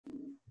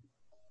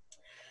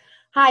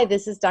Hi,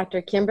 this is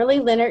Dr. Kimberly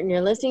Leonard, and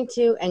you're listening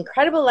to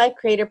Incredible Life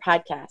Creator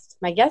Podcast.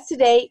 My guest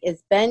today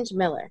is Benj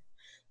Miller.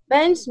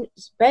 Benj's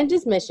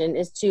mission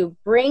is to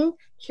bring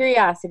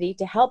curiosity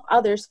to help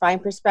others find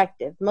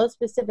perspective, most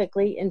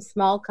specifically in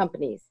small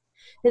companies.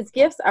 His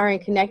gifts are in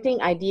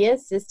connecting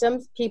ideas,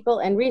 systems, people,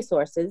 and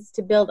resources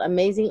to build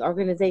amazing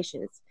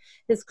organizations.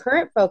 His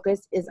current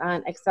focus is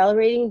on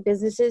accelerating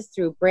businesses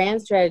through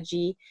brand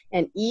strategy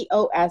and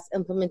EOS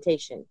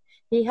implementation.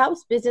 He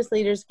helps business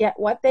leaders get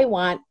what they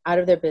want out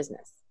of their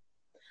business.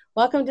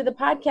 Welcome to the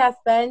podcast,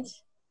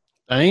 Benj.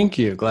 Thank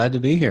you. Glad to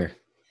be here.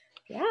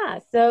 Yeah.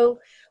 So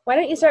why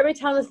don't you start by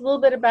telling us a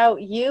little bit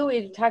about you?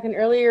 We were talking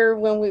earlier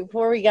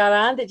before we got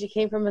on that you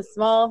came from a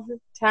small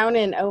town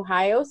in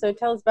Ohio. So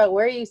tell us about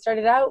where you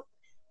started out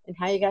and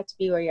how you got to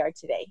be where you are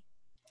today.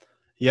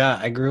 Yeah,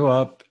 I grew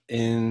up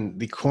in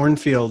the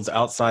cornfields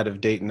outside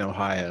of Dayton,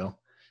 Ohio.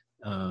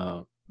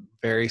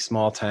 Very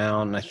small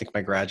town. I think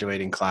my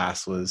graduating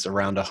class was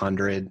around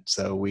 100.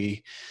 So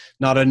we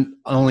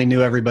only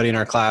knew everybody in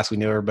our class, we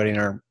knew everybody in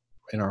our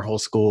whole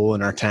school,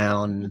 in our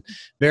town.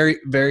 Very,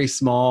 very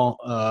small.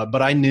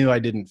 But I knew I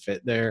didn't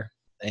fit there.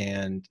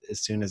 And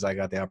as soon as I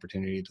got the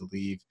opportunity to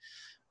leave,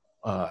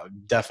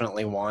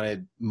 definitely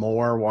wanted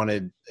more,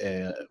 wanted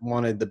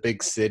the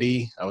big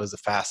city. I was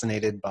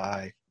fascinated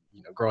by,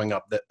 growing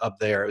up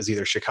there, it was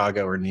either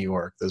Chicago or New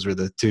York. Those were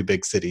the two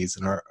big cities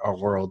in our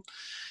world.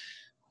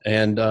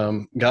 And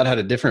God had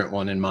a different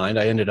one in mind.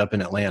 I ended up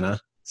in Atlanta.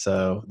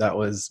 So that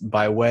was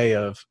by way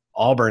of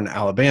Auburn,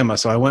 Alabama.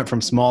 So I went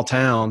from small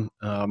town.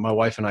 My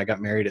wife and I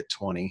got married at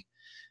 20,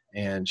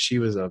 and she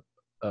was a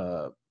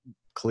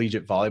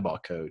collegiate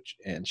volleyball coach,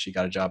 and she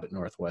got a job at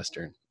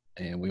Northwestern.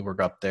 And we were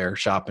up there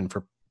shopping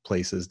for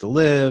places to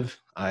live.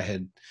 I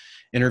had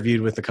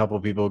interviewed with a couple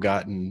of people,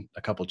 gotten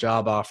a couple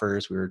job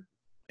offers. We were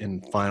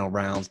in final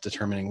rounds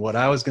determining what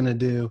I was going to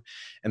do.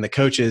 And the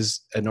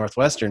coaches at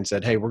Northwestern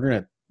said, "Hey, we're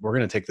going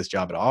to take this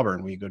job at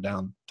Auburn. Will you go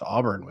down to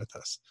Auburn with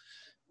us?"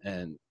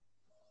 And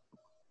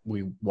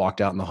we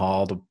walked out in the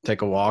hall to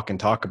take a walk and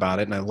talk about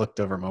it. And I looked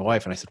over at my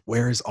wife and I said,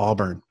 "Where is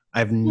Auburn? I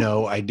have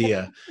no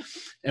idea."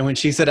 And when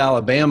she said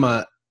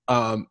Alabama,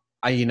 I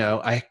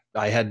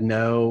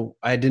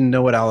didn't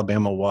know what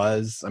Alabama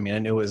was. I mean, I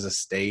knew it was a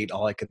state.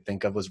 All I could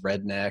think of was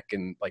redneck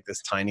and like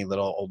this tiny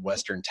little old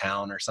Western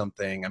town or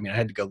something. I mean, I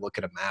had to go look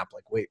at a map,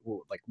 like, wait,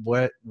 like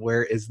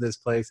where is this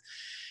place?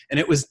 And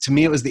to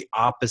me, it was the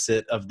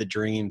opposite of the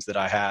dreams that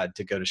I had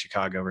to go to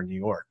Chicago or New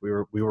York.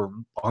 We were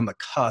on the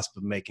cusp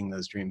of making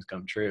those dreams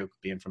come true.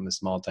 Being from a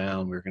small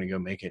town, we were going to go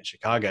make it in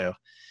Chicago.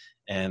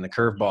 And the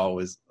curveball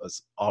was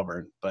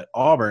Auburn. But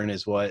Auburn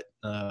is what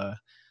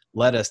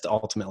led us to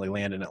ultimately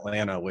land in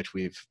Atlanta, which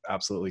we've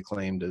absolutely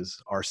claimed as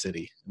our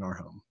city and our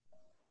home.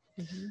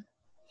 Mm-hmm.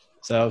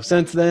 So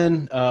since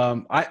then,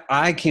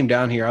 I came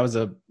down here. I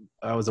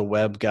was a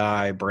web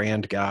guy,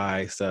 brand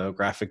guy, so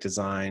graphic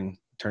design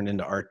turned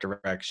into art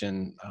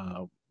direction.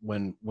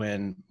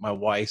 When my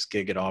wife's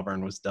gig at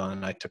Auburn was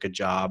done, I took a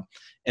job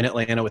in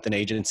Atlanta with an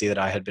agency that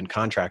I had been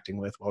contracting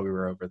with while we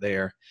were over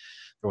there.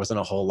 There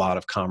wasn't a whole lot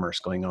of commerce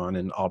going on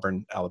in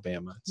Auburn,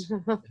 Alabama. It's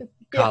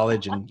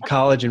college and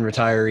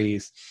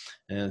retirees.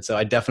 And so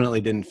I definitely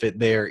didn't fit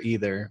there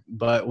either.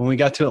 But when we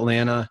got to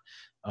Atlanta,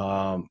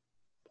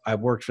 I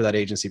worked for that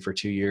agency for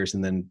 2 years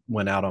and then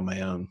went out on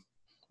my own.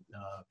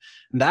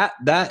 That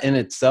in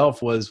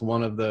itself was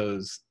one of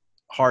those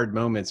hard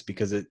moments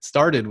because it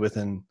started with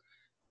an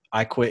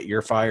 "I quit,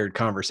 you're fired"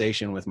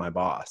 conversation with my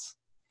boss.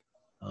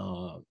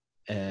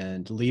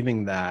 And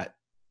leaving that,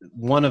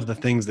 one of the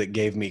things that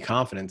gave me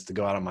confidence to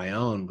go out on my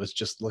own was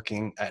just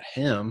looking at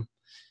him,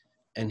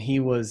 and he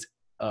was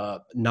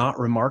not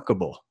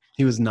remarkable.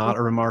 He was not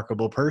a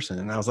remarkable person.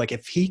 And I was like,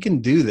 if he can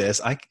do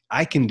this,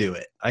 I can do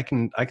it. I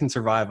can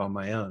survive on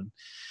my own.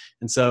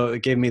 And so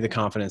it gave me the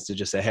confidence to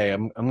just say, hey,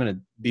 I'm going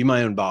to be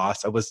my own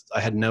boss.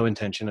 I had no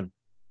intention of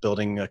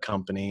building a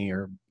company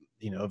or,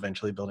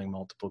 eventually building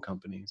multiple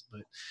companies,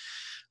 but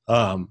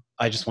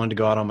I just wanted to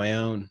go out on my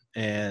own,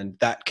 and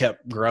that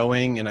kept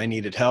growing, and I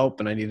needed help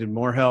and I needed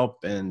more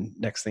help. And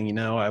next thing you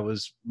know, I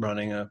was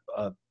running a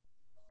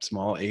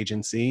small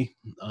agency,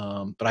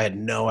 but I had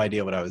no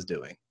idea what I was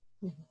doing.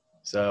 Mm-hmm.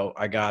 So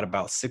I got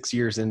about 6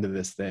 years into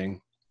this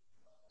thing,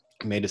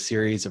 made a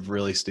series of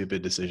really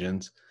stupid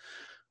decisions,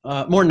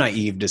 more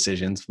naive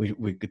decisions,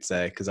 we could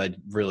say, because I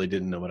really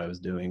didn't know what I was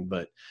doing,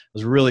 but I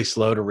was really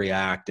slow to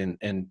react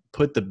and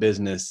put the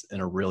business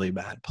in a really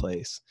bad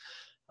place.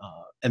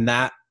 And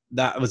that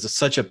was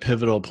such a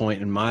pivotal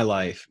point in my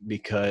life,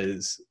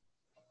 because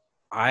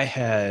I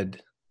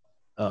had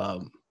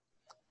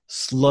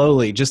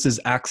slowly, just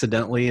as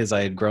accidentally as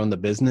I had grown the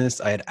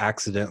business, I had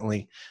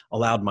accidentally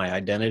allowed my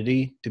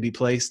identity to be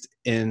placed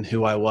in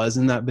who I was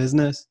in that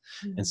business.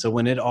 Mm-hmm. And so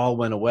when it all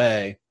went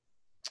away,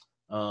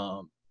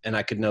 and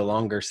I could no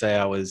longer say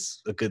I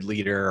was a good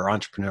leader or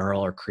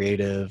entrepreneurial or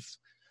creative,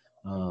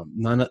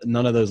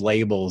 none of those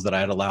labels that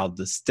I had allowed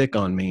to stick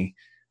on me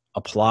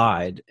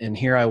applied. And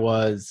here I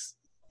was,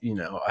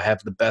 I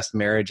have the best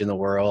marriage in the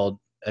world.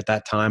 At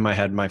that time, I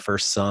had my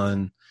first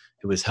son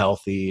who was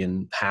healthy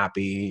and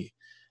happy.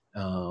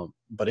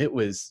 But it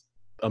was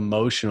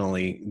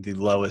emotionally the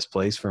lowest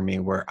place for me,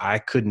 where I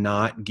could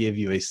not give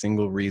you a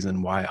single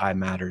reason why I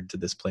mattered to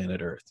this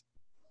planet Earth.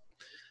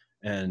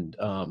 And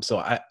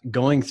so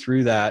going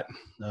through that,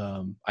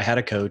 I had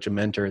a coach, a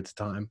mentor at the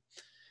time,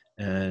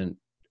 and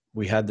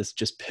we had this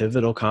just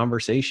pivotal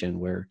conversation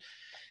where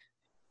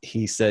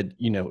he said,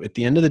 at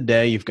the end of the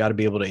day, you've got to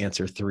be able to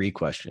answer 3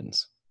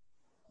 questions.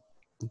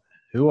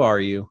 Who are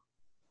you?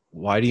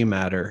 Why do you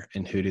matter?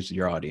 And who is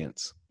your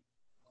audience?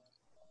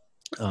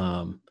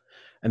 And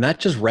that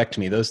just wrecked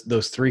me.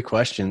 Those 3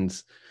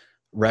 questions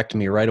wrecked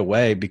me right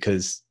away,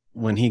 because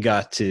when he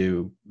got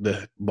to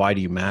the why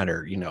do you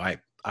matter,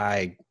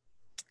 I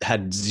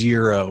had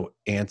zero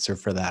answer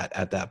for that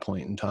at that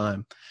point in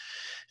time.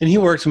 And he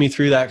worked me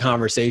through that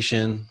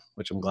conversation,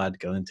 which I'm glad to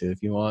go into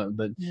if you want.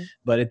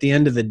 But at the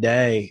end of the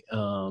day,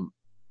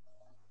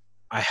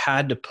 I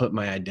had to put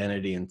my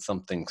identity in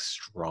something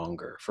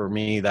stronger. For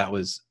me, that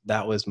was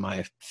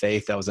my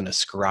faith. That was an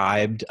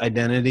ascribed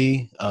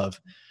identity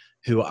of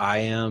who I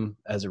am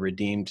as a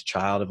redeemed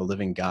child of a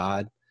living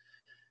God.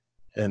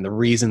 And the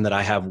reason that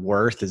I have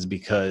worth is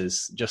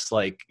because, just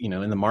like,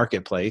 in the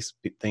marketplace,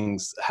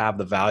 things have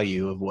the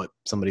value of what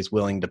somebody's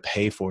willing to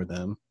pay for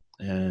them.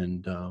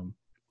 And,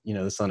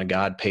 the Son of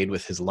God paid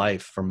with his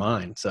life for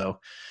mine. So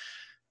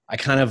I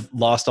kind of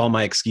lost all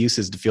my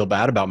excuses to feel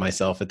bad about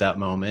myself at that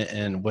moment,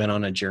 and went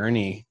on a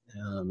journey.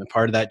 And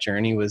part of that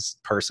journey was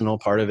personal.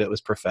 Part of it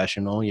was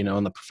professional.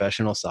 On the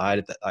professional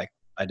side,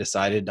 I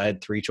decided I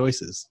had 3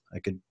 choices. I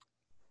could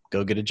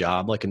go get a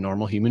job like a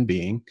normal human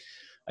being.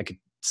 I could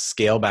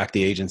scale back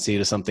the agency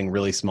to something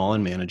really small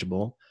and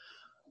manageable,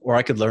 or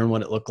I could learn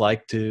what it looked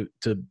like to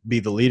be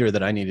the leader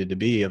that I needed to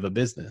be of a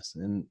business.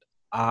 And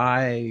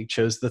I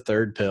chose the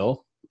 3rd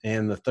pill.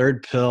 And the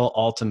 3rd pill,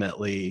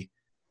 ultimately,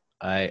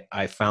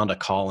 I found a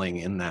calling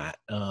in that,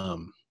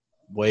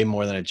 way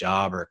more than a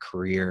job or a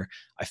career.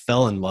 I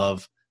fell in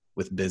love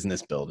with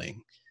business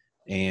building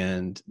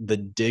and the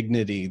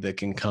dignity that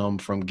can come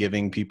from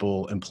giving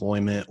people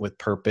employment with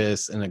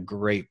purpose and a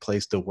great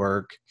place to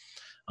work,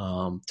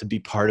 to be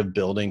part of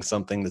building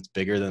something that's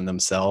bigger than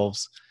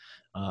themselves.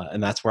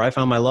 And that's where I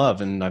found my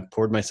love, and I've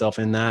poured myself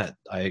in that.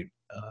 I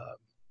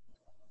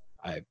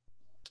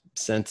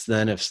since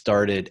then have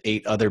started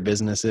 8 other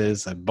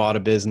businesses. I've bought a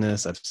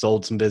business. I've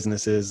sold some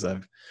businesses.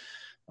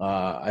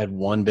 I had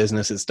one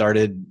business that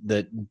started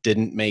that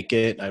didn't make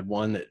it. I had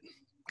one that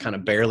kind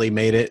of barely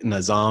made it in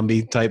a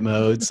zombie type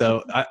mode.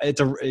 So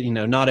it's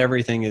not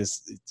everything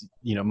is,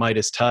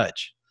 Midas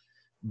touch,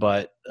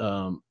 but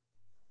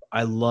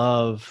I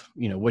love,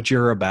 what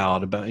you're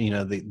about,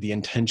 the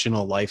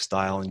intentional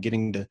lifestyle and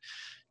getting to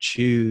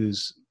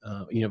choose.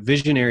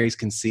 Visionaries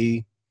can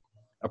see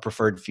a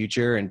preferred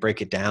future and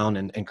break it down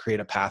and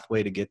create a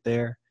pathway to get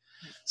there.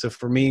 So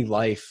for me,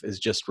 life is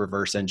just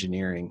reverse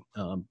engineering.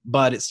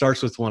 But it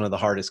starts with one of the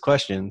hardest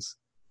questions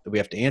that we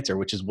have to answer,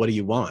 which is, what do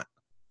you want?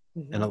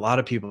 Mm-hmm. And a lot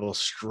of people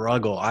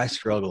struggle. I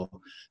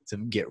struggle to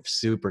get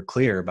super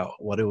clear about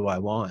what do I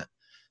want.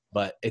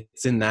 But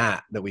it's in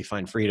that we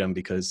find freedom,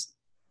 because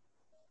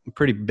I'm a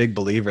pretty big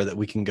believer that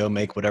we can go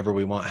make whatever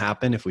we want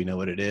happen if we know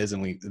what it is.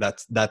 And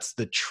that's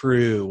the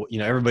true,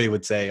 everybody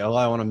would say, oh,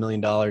 I want $1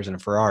 million and a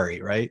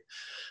Ferrari, right?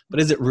 But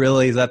is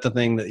that the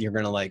thing that you're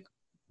going to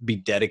be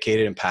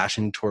dedicated and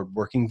passionate toward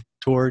working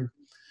toward?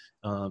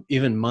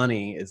 Even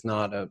money is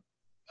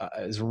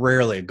is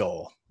rarely a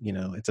goal.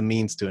 It's a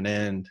means to an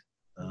end.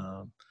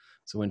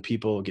 So when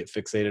people get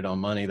fixated on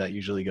money, that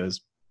usually goes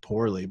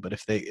poorly. But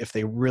if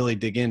they really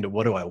dig into,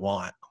 what do I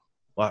want?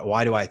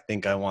 Why do I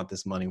think I want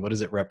this money? What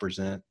does it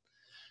represent?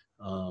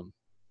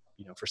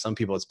 For some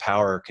people, it's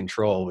power or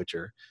control, which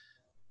are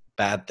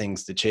bad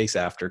things to chase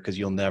after, because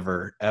you'll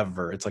never,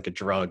 ever, it's like a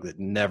drug that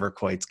never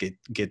quite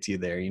gets you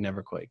there. You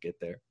never quite get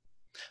there.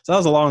 So that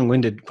was a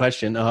long-winded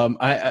question,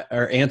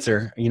 or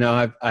answer.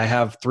 I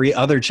have 3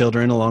 other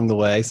children along the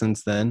way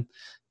since then.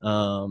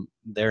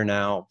 They're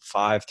now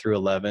 5 through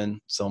 11.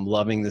 So I'm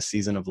loving this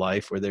season of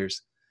life where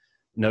there's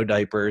no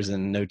diapers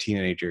and no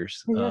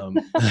teenagers.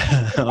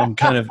 I'm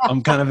kind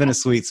of in a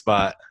sweet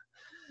spot.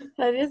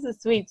 That is a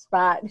sweet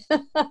spot.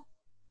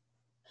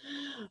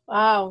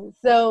 Wow.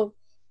 So,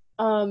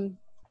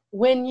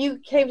 when you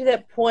came to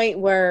that point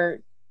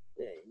where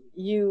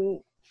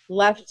you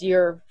left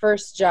your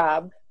first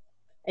job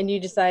and you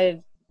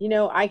decided,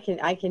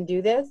 I can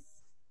do this,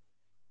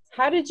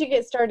 how did you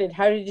get started?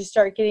 How did you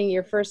start getting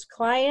your first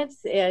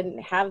clients and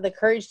have the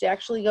courage to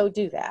actually go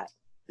do that?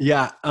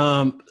 Yeah.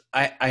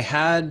 I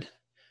had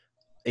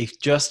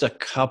just a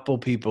couple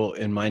people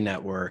in my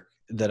network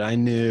that I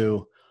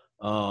knew,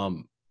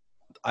 one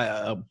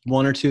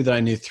or 2 that I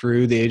knew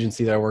through the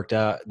agency that I worked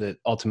at, that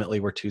ultimately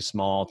were too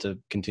small to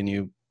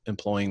continue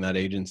employing that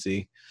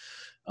agency.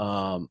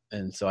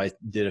 And so I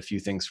did a few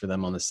things for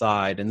them on the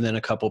side. And then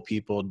a couple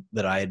people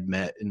that I had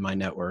met in my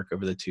network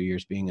over the 2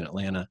 years being in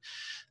Atlanta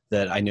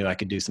that I knew I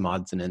could do some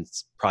odds and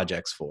ends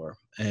projects for.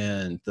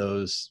 And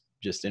those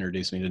just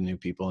introduced me to new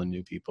people. And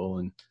you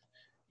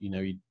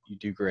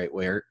do great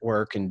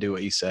work and do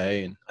what you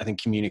say. And I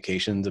think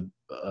communication's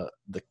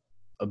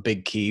a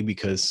big key,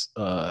 because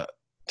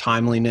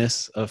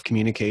timeliness of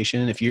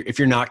communication. If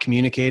you're not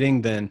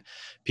communicating, then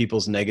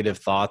people's negative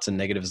thoughts and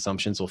negative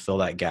assumptions will fill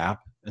that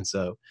gap. And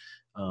so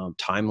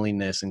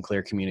timeliness and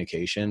clear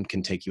communication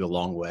can take you a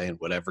long way in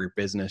whatever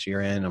business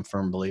you're in. I'm a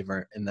firm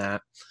believer in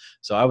that.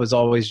 So I was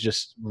always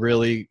just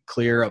really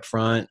clear up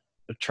front,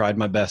 tried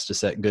my best to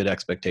set good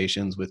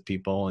expectations with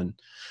people.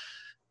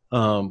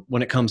 And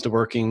when it comes to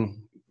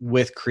working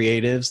with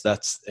creatives,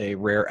 that's a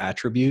rare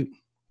attribute.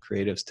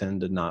 Creatives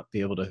tend to not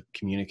be able to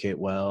communicate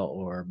well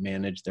or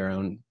manage their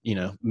own,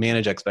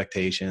 manage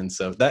expectations.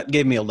 So that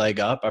gave me a leg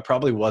up. I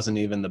probably wasn't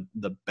even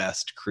the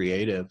best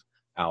creative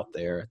out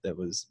there that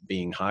was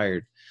being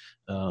hired.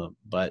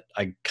 But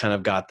I kind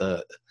of got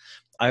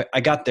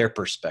I got their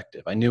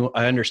perspective.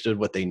 I understood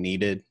what they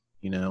needed.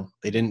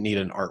 They didn't need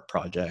an art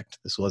project.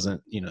 This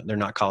wasn't, they're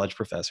not college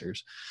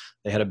professors.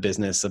 They had a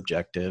business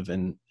objective,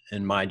 and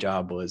my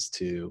job was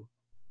to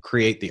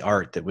create the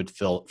art that would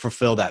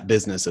fulfill that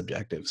business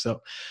objective.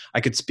 So I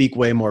could speak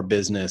way more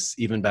business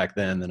even back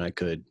then than I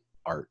could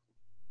art.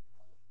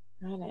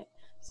 Got it.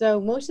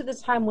 So most of the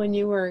time when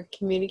you were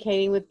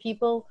communicating with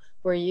people,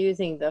 were you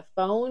using the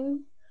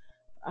phone?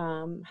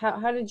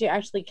 How did you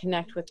actually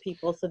connect with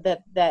people so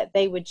that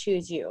they would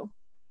choose you?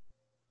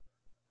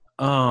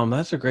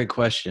 That's a great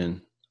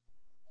question.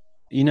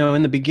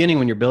 In the beginning,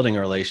 when you're building a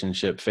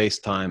relationship,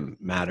 FaceTime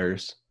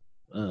matters.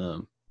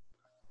 Not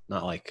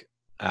like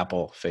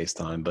Apple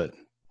FaceTime, but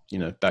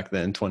back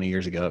then, 20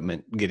 years ago, it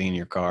meant getting in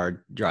your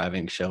car,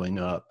 driving, showing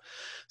up.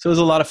 So it was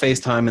a lot of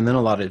FaceTime, and then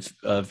a lot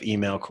of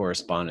email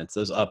correspondence,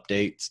 those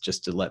updates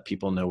just to let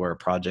people know where a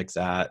project's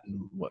at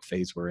and what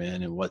phase we're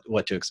in and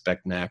what to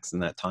expect next,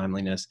 and that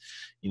timeliness.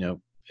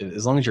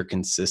 As long as you're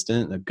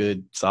consistent, a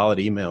good solid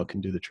email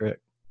can do the trick.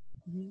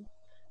 Mm-hmm.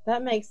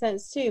 That makes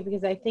sense too,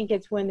 because I think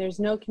it's when there's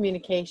no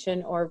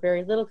communication or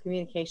very little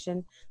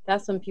communication,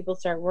 that's when people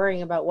start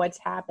worrying about what's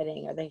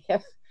happening, or they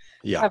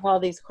have all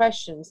these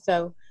questions.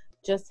 So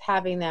just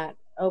having that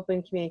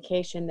open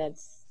communication,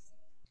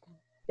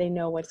 they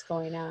know what's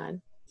going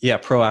on. Yeah,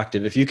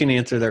 proactive. If you can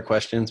answer their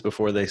questions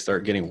before they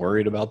start getting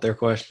worried about their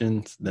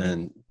questions,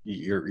 then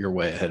you're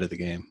way ahead of the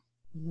game.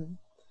 Mm-hmm.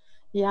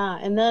 Yeah,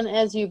 and then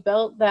as you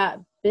built that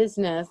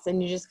business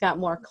and you just got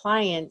more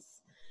clients,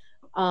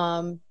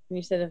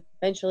 you said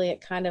eventually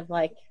it kind of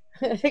like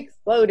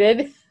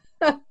exploded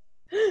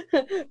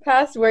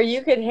past where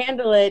you could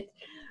handle it.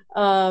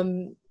 How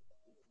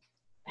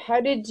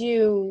did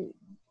you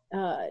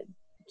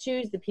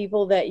choose the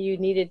people that you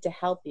needed to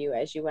help you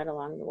as you went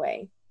along the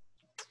way?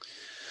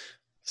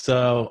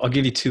 So I'll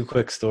give you two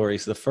quick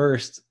stories. The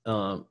first,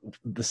 the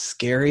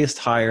scariest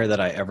hire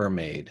that I ever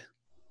made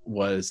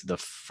was the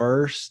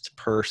first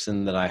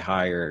person that I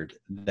hired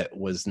that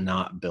was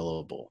not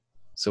billable.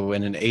 So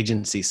in an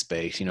agency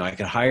space, I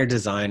could hire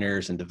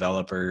designers and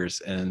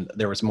developers, and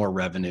there was more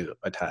revenue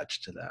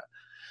attached to that.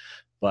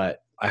 But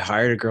I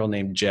hired a girl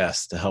named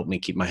Jess to help me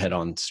keep my head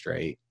on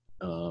straight,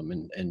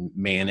 and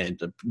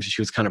manage.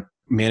 She was kind of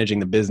managing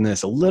the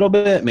business a little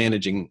bit,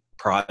 managing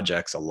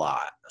projects a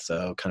lot.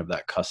 So kind of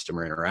that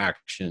customer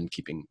interaction,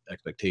 keeping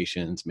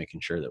expectations, making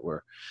sure that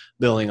we're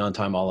billing on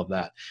time, all of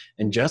that.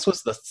 And Jess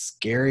was the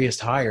scariest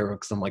hire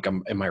because I'm like,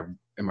 am I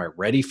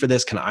ready for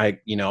this? Can I,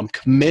 I'm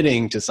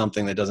committing to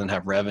something that doesn't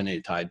have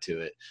revenue tied to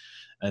it.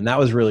 And that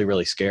was really,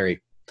 really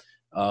scary.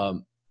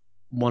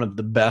 One of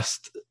the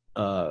best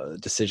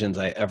decisions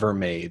I ever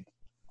made.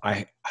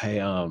 I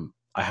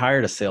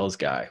hired a sales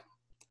guy,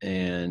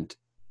 and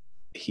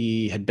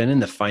he had been in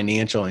the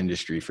financial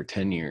industry for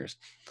 10 years,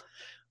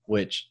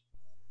 which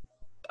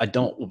I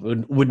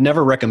would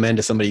never recommend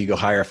to somebody you go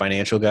hire a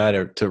financial guy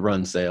to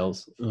run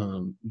sales.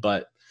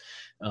 But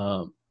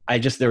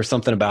there was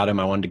something about him.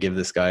 I wanted to give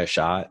this guy a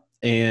shot,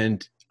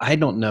 and I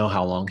don't know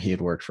how long he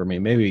had worked for me,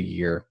 maybe a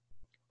year,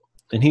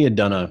 and he had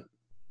done a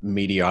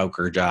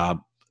mediocre job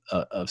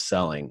of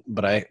selling,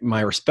 but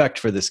my respect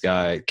for this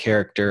guy,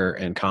 character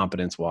and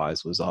competence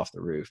wise, was off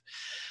the roof.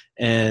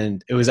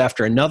 And it was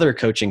after another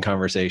coaching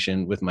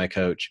conversation with my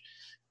coach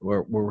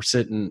where we're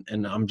sitting,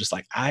 and I'm just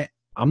like,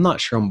 I'm not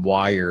sure I'm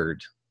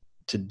wired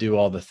to do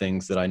all the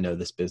things that I know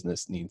this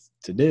business needs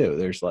to do.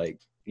 There's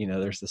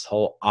there's this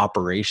whole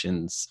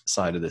operations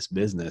side of this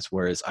business,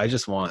 whereas I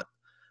just want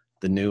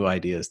the new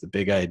ideas, the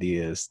big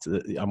ideas.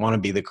 I want to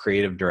be the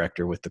creative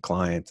director with the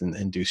clients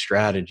and do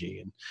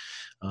strategy. And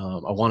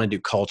I want to do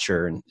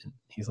culture. And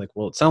he's like,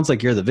 well, it sounds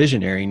like you're the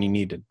visionary, and you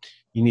need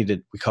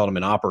to, we called him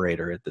an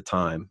operator at the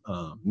time.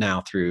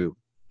 Now through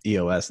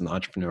EOS and the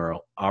entrepreneurial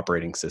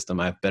operating system,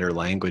 I have better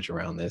language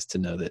around this to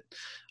know that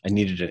I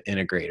needed an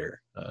integrator,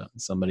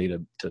 somebody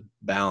to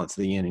balance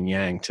the yin and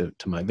yang to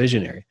my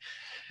visionary.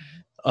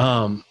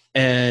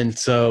 And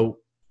so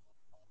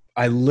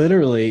I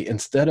literally,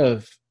 instead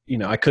of,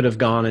 I could have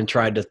gone and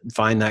tried to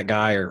find that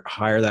guy or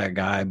hire that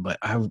guy, but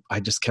I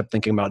just kept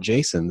thinking about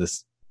Jason,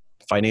 this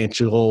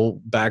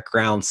financial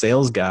background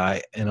sales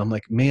guy. And I'm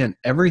like, man,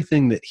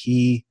 everything that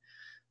he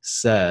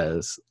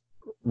says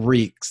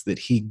reeks that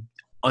he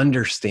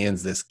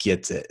understands this,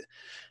 gets it.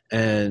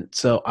 And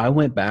so I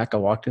went back, I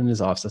walked in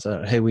his office, I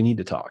said, hey, we need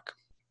to talk.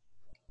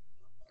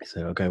 He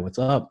said, okay, what's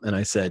up? And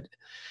I said,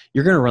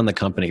 you're going to run the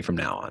company from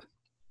now on.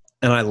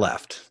 And I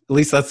left. At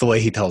least that's the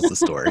way he tells the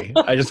story.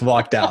 I just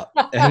walked out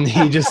and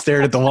he just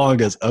stared at the wall and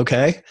goes,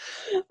 okay,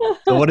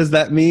 so what does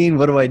that mean?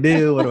 What do I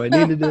do? What do I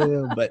need to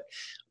do? But,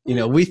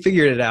 we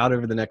figured it out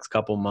over the next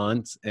couple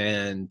months,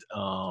 and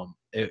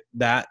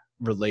that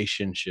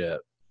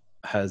relationship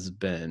has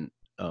been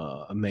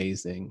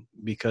amazing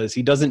because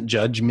he doesn't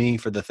judge me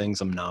for the things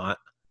I'm not.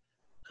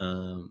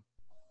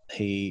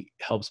 He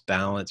helps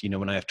balance,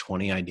 when I have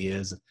 20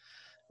 ideas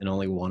and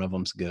only one of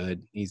them's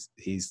good,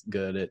 he's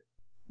good at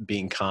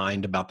being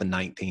kind about the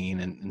 19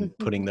 and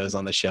putting those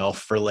on the shelf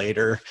for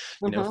later,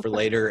 for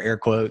later, air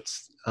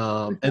quotes.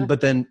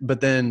 But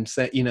then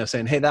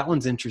saying, hey, that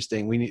one's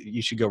interesting.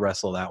 You should go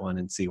wrestle that one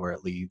and see where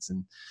it leads.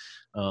 And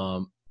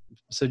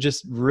so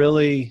just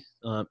really,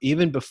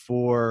 even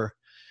before,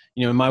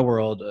 in my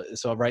world,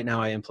 so right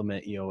now I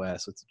implement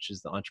EOS, which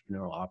is the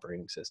entrepreneurial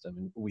operating system.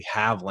 And we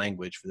have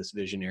language for this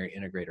visionary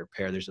integrator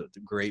pair. There's a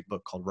great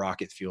book called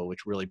Rocket Fuel,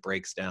 which really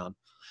breaks down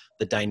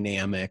the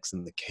dynamics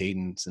and the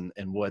cadence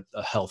and what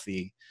a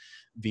healthy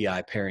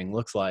VI pairing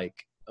looks like.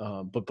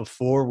 But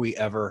before we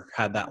ever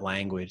had that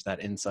language,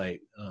 that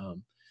insight,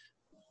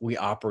 we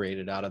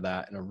operated out of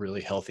that in a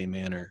really healthy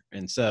manner.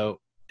 And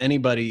so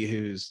anybody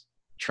who's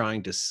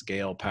trying to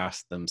scale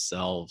past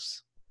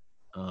themselves,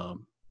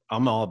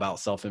 I'm all about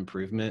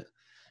self-improvement,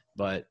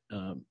 but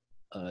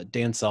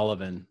Dan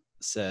Sullivan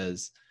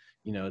says,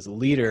 as a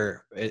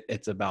leader,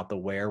 it's about the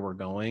where we're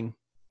going,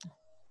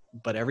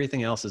 but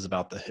everything else is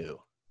about the who.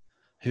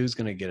 Who's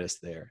going to get us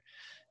there?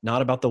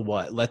 Not about the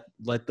what. Let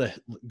the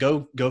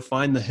go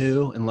find the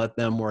who and let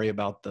them worry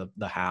about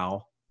the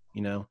how.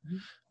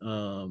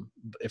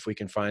 If we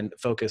can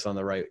focus on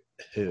the right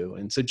who.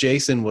 And so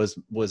Jason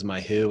was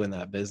my who in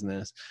that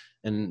business,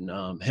 and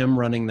him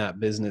running that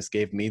business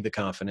gave me the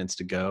confidence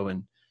to go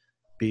and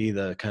be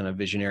the kind of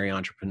visionary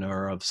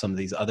entrepreneur of some of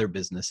these other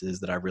businesses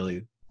that I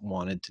really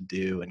wanted to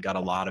do and got a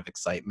lot of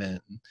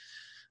excitement.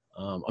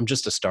 I'm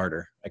just a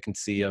starter. I can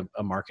see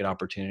a market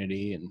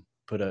opportunity and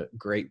put a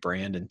great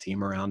brand and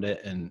team around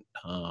it and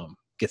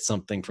get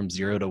something from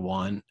 0 to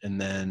 1. And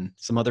then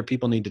some other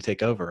people need to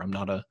take over. I'm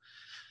not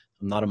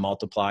a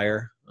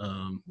multiplier.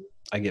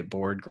 I get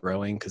bored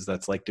growing because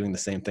that's like doing the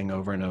same thing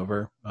over and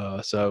over.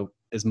 So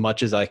as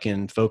much as I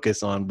can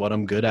focus on what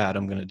I'm good at,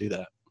 I'm going to do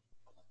that.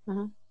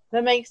 Uh-huh.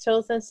 That makes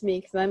total sense to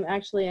me because I'm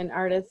actually an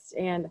artist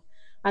and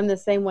I'm the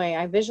same way.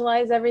 I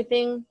visualize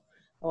everything.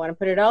 I want to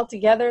put it all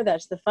together.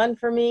 That's the fun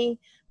for me.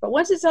 But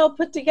once it's all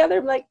put together,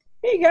 I'm like,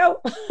 here you go.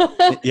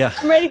 Yeah.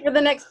 I'm ready for the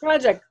next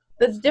project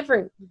that's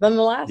different than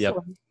the last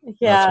one.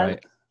 Yeah. That's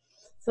right.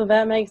 So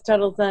that makes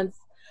total sense.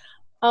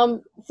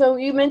 So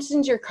you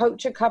mentioned your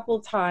coach a couple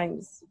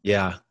times.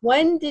 Yeah.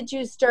 When did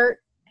you start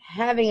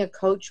having a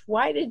coach?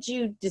 Why did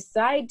you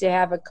decide to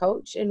have a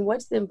coach? And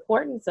what's the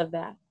importance of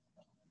that?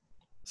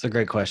 It's a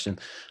great question.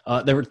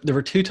 There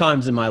were 2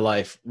 times in my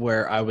life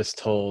where I was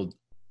told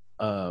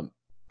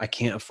I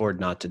can't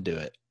afford not to do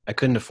it. I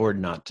couldn't afford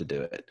not to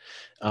do it.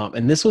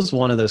 And this was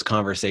one of those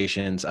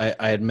conversations. I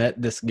had met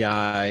this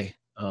guy.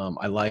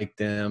 I liked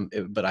him,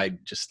 but I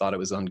just thought it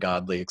was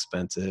ungodly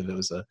expensive. It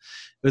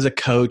was a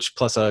coach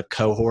plus a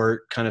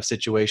cohort kind of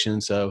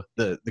situation. So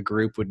the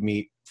group would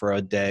meet for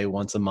a day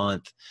once a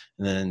month,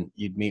 and then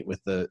you'd meet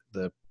with the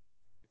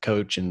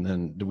coach, and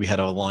then we had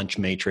a lunch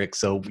matrix.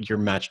 So you're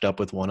matched up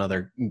with one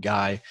other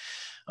guy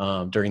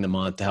during the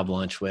month to have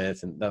lunch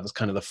with. And that was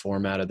kind of the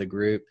format of the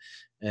group.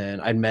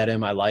 And I'd met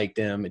him. I liked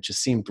him. It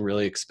just seemed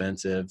really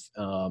expensive.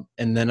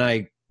 And then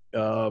I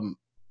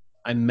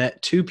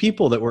met 2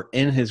 people that were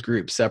in his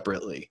group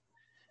separately.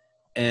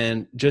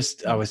 And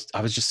just, I was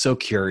just so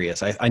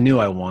curious. I knew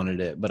I wanted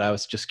it, but I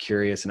was just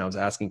curious and I was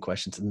asking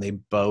questions, and they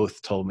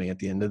both told me at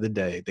the end of the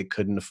day, they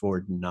couldn't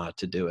afford not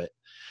to do it.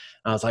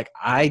 And I was like,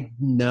 I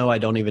know I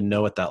don't even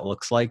know what that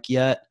looks like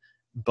yet,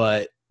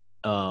 but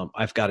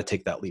I've got to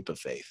take that leap of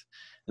faith.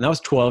 And that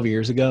was 12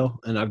 years ago.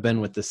 And I've been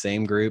with the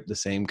same group, the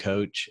same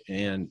coach.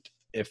 And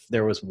if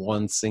there was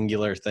one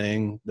singular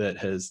thing that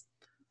has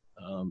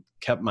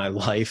kept my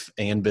life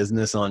and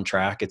business on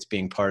track, it's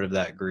being part of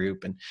that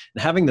group and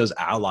having those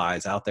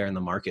allies out there in the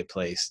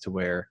marketplace to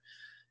where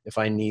if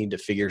I need to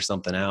figure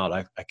something out,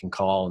 I can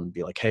call and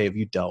be like, hey, have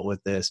you dealt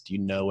with this? Do you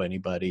know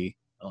anybody?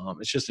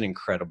 It's just an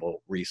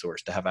incredible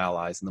resource to have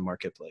allies in the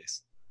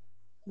marketplace.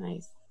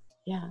 Nice.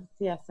 Yeah.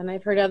 Yes. And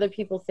I've heard other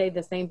people say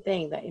the same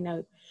thing, that,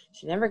 you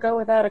should never go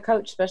without a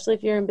coach, especially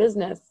if you're in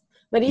business,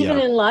 but even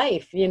in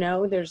life,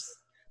 there's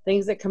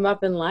things that come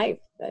up in life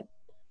that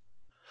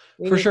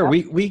for sure.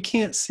 We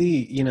can't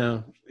see,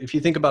 if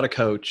you think about a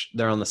coach,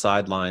 they're on the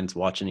sidelines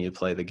watching you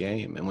play the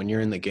game. And when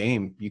you're in the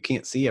game, you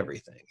can't see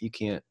everything. You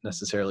can't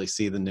necessarily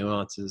see the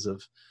nuances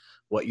of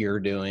what you're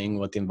doing,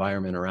 what the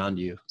environment around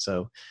you.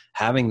 So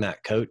having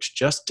that coach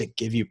just to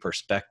give you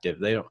perspective,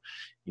 they don't,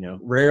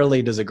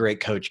 rarely does a great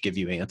coach give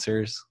you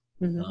answers,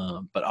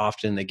 but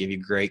often they give you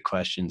great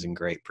questions and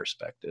great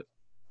perspective.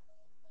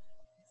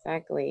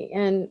 Exactly.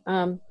 And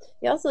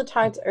you also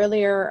talked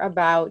earlier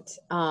about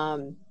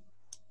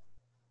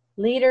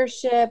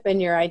leadership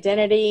and your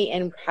identity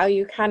and how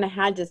you kind of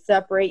had to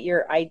separate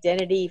your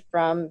identity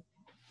from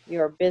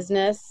your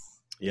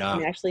business Yeah.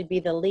 and actually be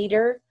the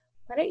leader.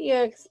 Why don't you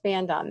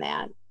expand on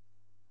that?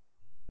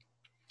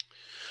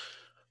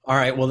 All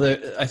right. Well,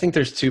 I think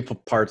there's two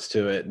parts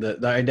to it: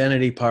 the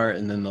identity part,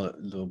 and then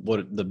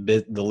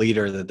the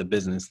leader that the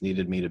business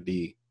needed me to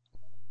be.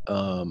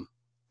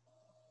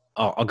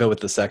 I'll go with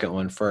the second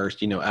one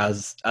first.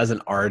 As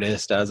an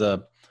artist, as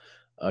a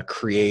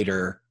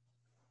creator,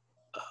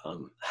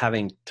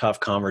 having tough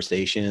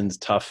conversations,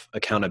 tough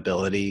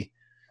accountability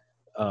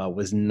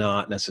was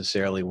not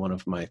necessarily one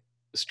of my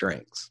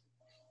strengths.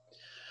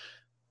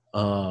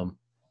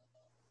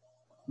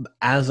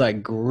 As I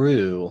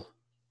grew,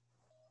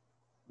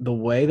 the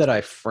way that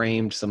I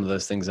framed some of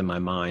those things in my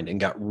mind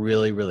and got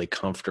really, really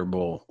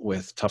comfortable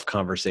with tough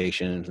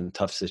conversations and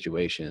tough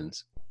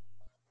situations.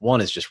 One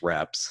is just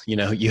reps.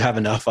 You have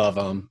enough of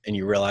them and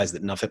you realize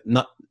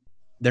that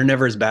they're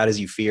never as bad as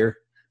you fear,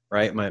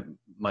 right?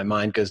 My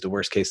mind goes to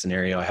worst case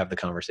scenario. I have the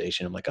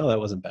conversation. I'm like, oh, that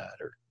wasn't bad.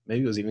 Or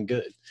maybe it was even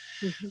good.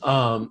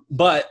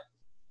 But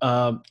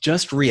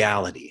just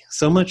reality.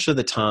 So much of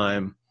the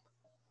time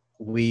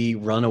we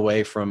run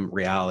away from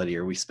reality,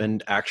 or we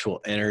spend actual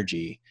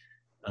energy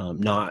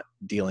not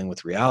dealing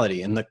with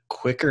reality. And the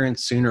quicker and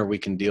sooner we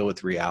can deal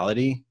with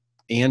reality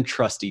and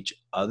trust each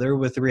other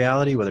with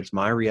reality, whether it's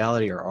my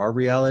reality or our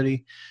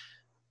reality,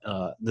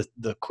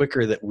 the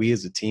quicker that we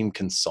as a team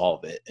can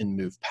solve it and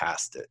move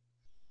past it.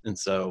 And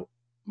so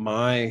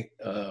I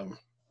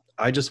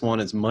just want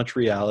as much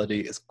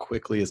reality as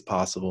quickly as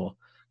possible,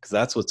 because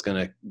that's what's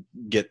going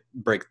to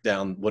break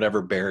down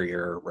whatever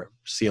barrier or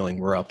ceiling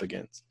we're up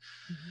against.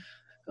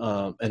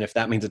 And if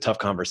that means a tough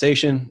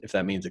conversation, if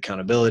that means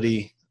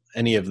accountability,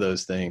 any of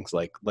those things,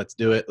 like, let's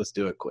do it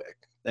quick.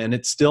 And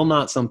it's still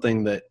not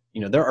something that,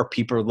 there are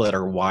people that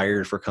are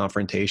wired for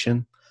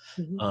confrontation.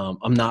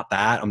 I'm not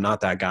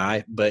that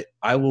guy, but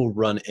I will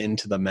run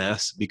into the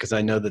mess because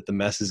I know that the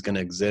mess is going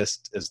to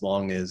exist as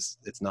long as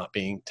it's not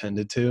being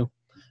tended to.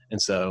 And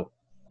so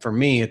for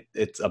me,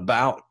 it's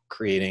about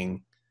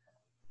creating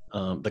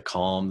the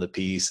calm, the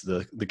peace,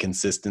 the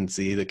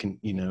consistency,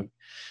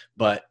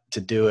 but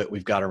to do it,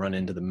 we've got to run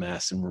into the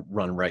mess and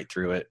run right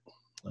through it.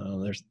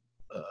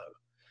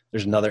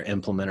 There's another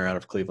implementer out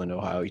of Cleveland,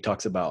 Ohio. He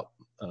talks about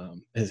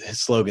his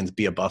slogan's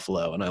 "Be a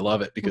buffalo," and I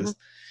love it because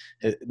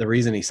the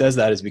reason he says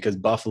that is because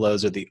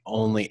buffaloes are the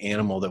only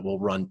animal that will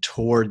run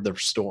toward the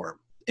storm,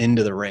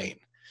 into the rain,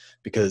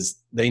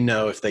 because they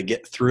know if they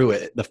get through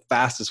it, the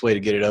fastest way to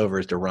get it over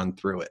is to run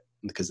through it,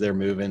 because they're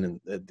moving in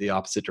the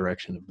opposite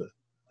direction of the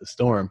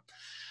storm.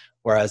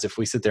 Whereas if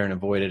we sit there and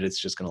avoid it, it's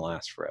just going to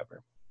last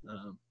forever.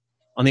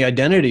 On the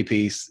identity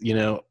piece,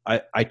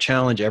 I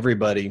challenge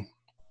everybody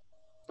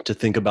to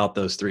think about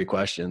those three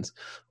questions.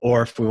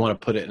 Or if we want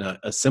to put it in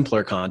a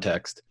simpler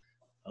context,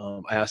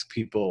 I ask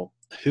people,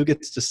 who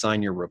gets to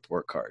sign your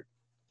report card?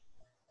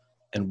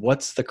 And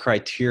what's the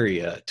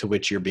criteria to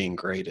which you're being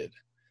graded?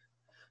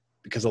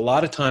 Because a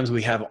lot of times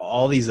we have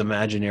all these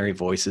imaginary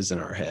voices in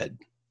our head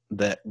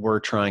that we're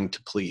trying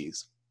to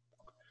please.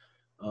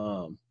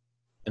 And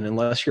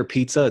unless you're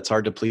pizza, it's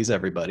hard to please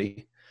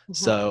everybody.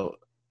 So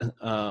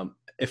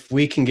if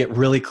we can get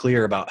really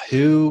clear about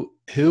who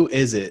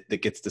is it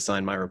that gets to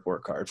sign my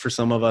report card. For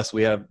some of us,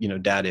 we have,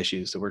 dad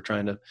issues. So we're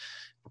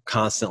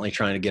constantly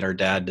trying to get our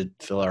dad to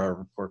fill out our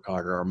report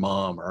card, or our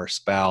mom, or our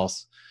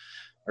spouse,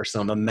 or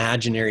some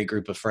imaginary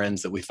group of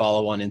friends that we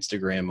follow on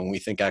Instagram and we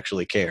think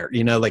actually care.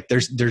 Like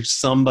there's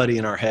somebody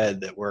in our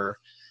head that we're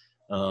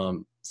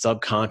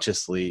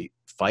subconsciously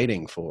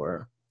fighting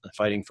for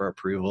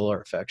approval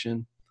or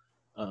affection.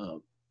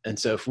 And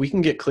so if we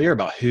can get clear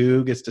about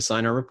who gets to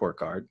sign our report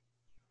card,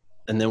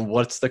 and then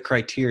what's the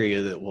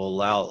criteria that will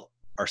allow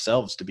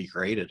ourselves to be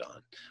graded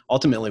on,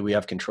 ultimately we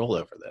have control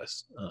over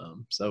this.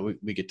 So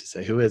we get to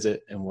say, who is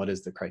it and what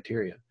is the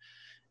criteria?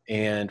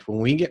 And when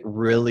we get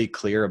really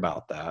clear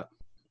about that,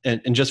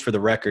 and just for the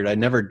record, I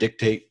never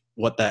dictate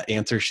what that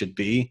answer should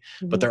be,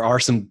 but there are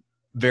some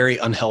very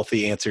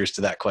unhealthy answers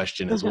to that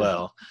question as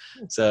well.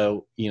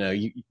 So,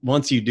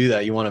 once you do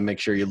that, you want to make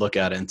sure you look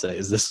at it and say,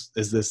 is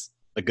this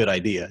a good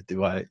idea?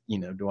 Do I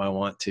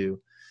want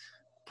to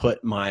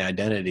put my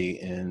identity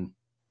in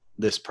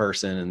this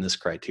person and this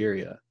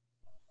criteria?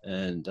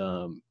 And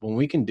when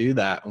we can do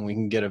that, when we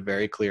can get a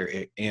very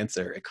clear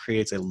answer, it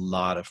creates a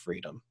lot of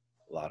freedom.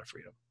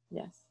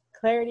 Yes.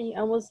 Clarity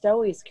almost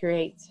always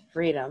creates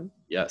freedom.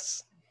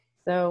 Yes.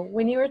 So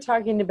when you were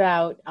talking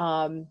about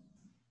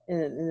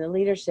in the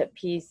leadership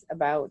piece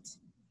about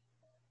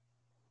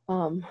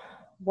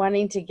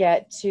wanting to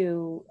get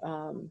to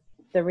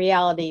the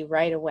reality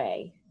right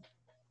away.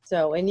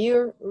 So, and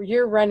you're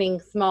running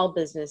small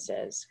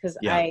businesses, because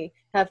I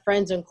have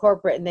friends in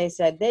corporate and they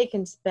said they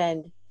can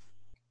spend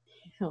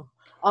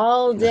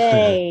all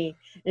day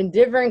in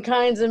different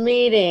kinds of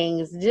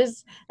meetings.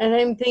 And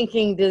I'm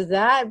thinking, does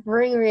that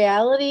bring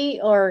reality?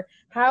 Or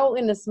how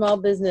in a small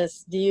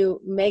business do you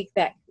make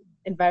that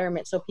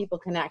environment so people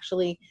can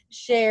actually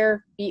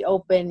share, be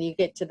open, you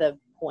get to the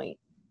point?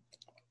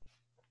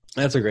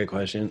 That's a great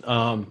question.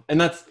 And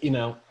that's,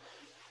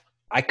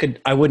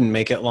 I wouldn't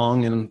make it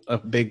long in a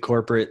big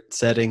corporate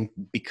setting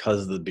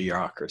because of the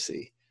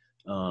bureaucracy.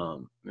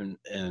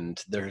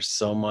 And there's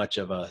so much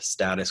of a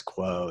status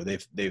quo.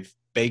 They've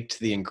baked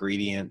the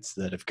ingredients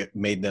that have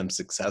made them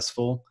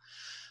successful,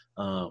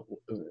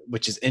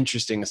 which is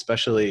interesting,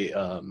 especially,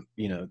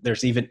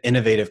 there's even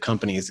innovative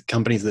companies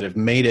that have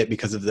made it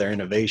because of their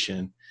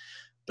innovation,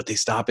 but they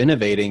stop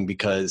innovating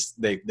because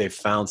they've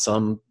found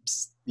some,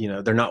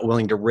 they're not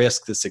willing to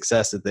risk the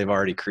success that they've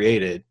already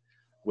created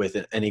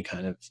with any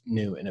kind of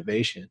new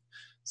innovation.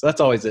 So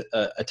that's always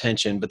a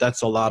tension, but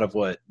that's a lot of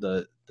what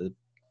the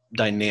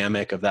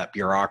dynamic of that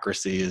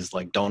bureaucracy is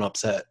like. Don't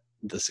upset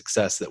the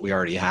success that we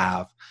already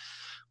have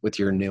with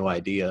your new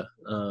idea.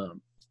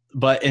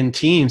 But in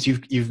teams,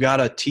 you've got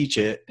to teach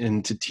it,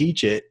 and to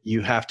teach it,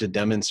 you have to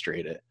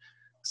demonstrate it.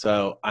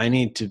 So I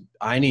need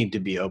to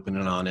be open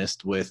and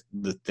honest with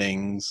the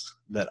things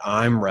that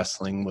I'm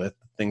wrestling with,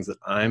 things that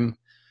I'm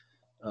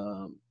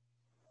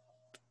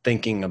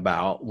thinking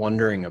about,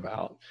 wondering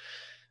about,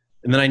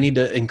 and then I need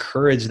to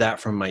encourage that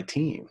from my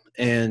team.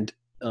 And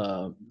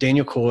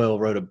Daniel Coyle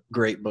wrote a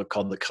great book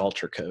called The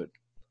Culture Code,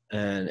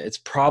 and it's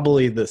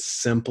probably the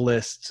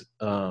simplest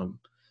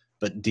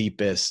but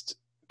deepest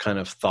kind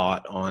of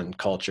thought on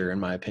culture, in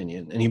my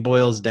opinion. And he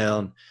boils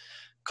down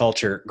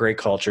culture, great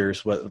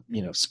cultures,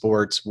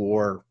 sports,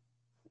 war,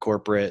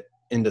 corporate,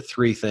 into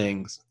three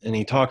things. And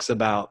he talks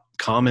about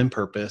common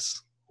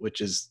purpose,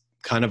 which is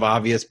kind of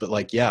obvious, but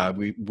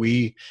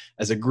we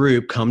as a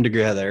group come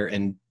together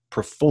and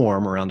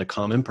perform around a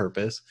common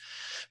purpose.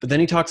 But then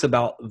he talks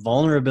about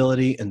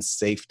vulnerability and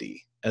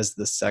safety as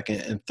the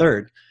second and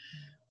third,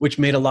 which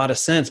made a lot of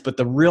sense. But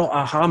the real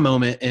aha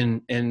moment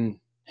in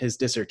his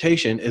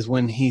dissertation is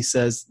when he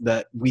says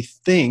that we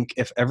think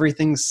if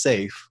everything's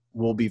safe,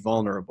 we'll be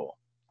vulnerable.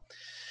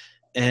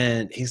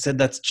 And he said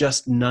that's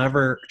just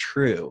never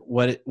true.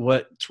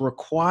 What's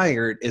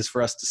required is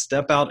for us to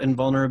step out in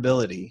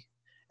vulnerability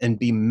and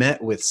be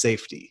met with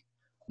safety.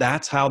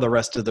 That's how the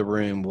rest of the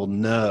room will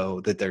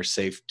know that there's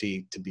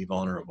safety to be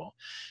vulnerable.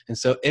 And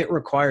so it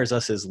requires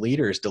us as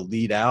leaders to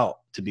lead out,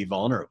 to be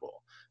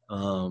vulnerable,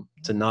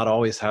 to not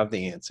always have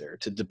the answer,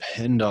 to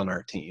depend on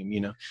our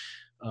team.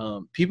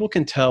 People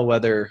can tell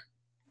whether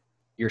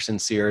you're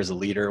sincere as a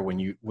leader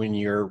when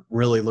you're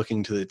really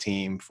looking to the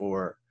team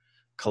for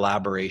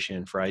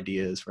collaboration, for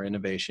ideas, for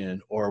innovation,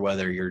 or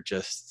whether you're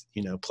just,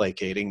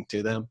 placating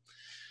to them.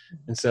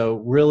 And so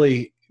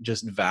really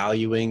just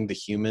valuing the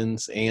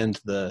humans and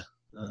the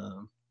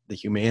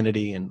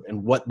humanity and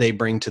what they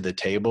bring to the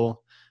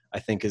table, I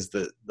think is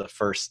the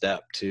first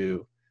step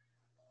to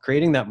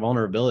creating that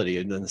vulnerability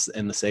and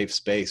the safe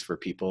space for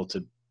people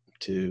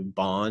to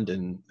bond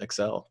and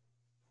excel.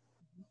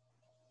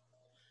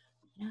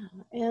 Yeah.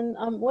 And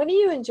what do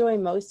you enjoy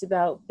most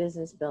about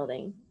business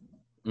building?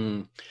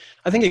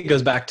 I think it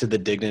goes back to the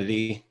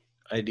dignity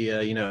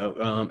idea.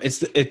 It's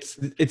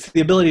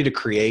the ability to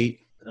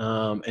create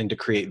and to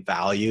create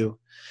value.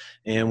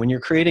 And when you're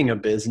creating a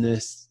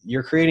business,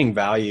 you're creating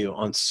value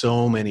on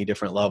so many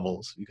different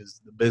levels, because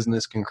the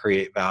business can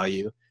create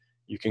value.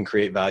 You can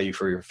create value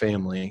for your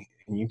family,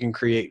 and you can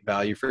create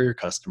value for your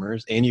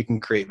customers, and you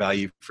can create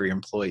value for your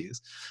employees.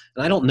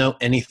 And I don't know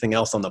anything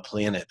else on the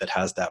planet that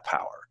has that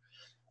power.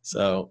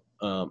 So,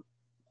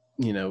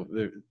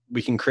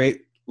 we can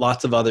create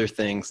lots of other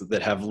things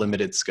that have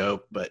limited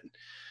scope, but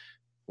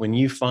when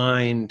you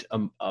find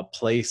a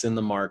place in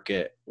the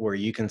market where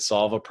you can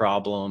solve a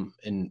problem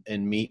and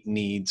meet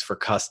needs for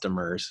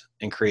customers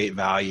and create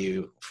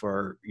value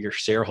for your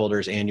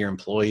shareholders and your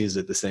employees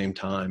at the same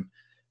time,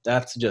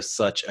 that's just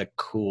such a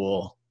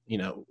cool,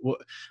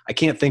 I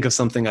can't think of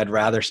something I'd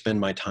rather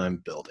spend my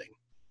time building.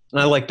 And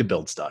I like to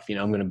build stuff.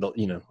 I'm going to build,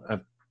 I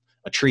have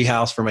a tree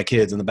house for my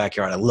kids in the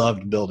backyard. I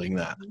loved building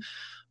that.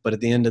 But at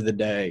the end of the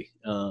day,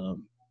 the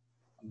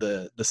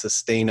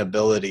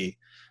sustainability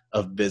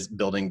of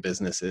building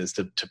businesses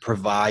to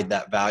provide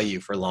that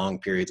value for long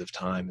periods of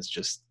time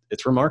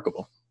it's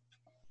remarkable.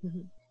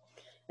 Mm-hmm.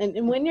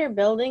 And when you're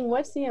building,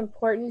 what's the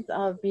importance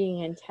of being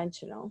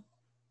intentional?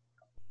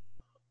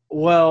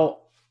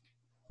 Well,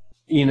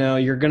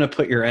 you're going to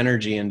put your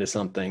energy into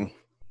something,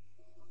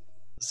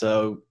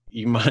 so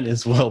you might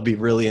as well be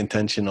really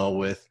intentional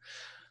with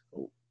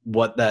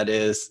what that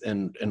is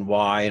and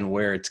why and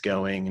where it's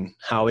going and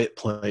how it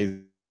plays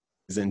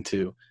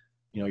into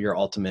your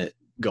ultimate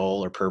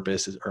goal or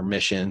purpose or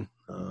mission.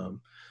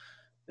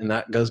 And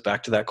that goes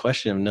back to that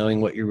question of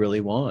knowing what you really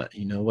want.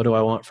 What do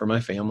I want for my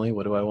family?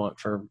 What do I want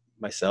for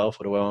myself?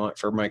 What do I want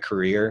for my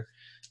career?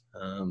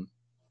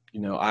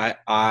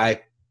 I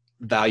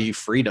value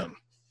freedom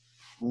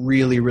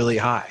really, really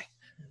high.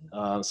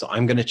 So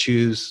I'm going to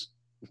choose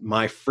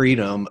my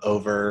freedom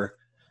over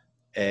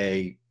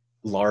a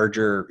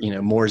larger,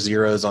 more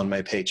zeros on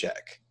my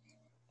paycheck.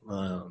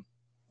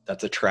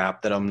 That's a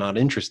trap that I'm not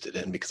interested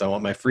in, because I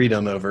want my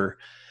freedom over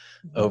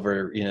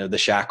the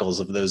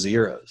shackles of those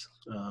zeros.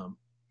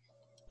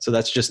 So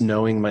that's just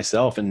knowing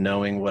myself and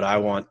knowing what I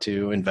want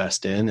to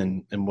invest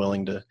in and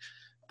willing to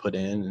put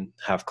in and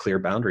have clear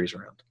boundaries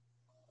around.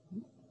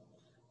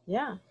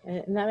 Yeah,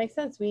 and that makes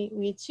sense.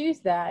 We choose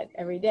that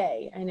every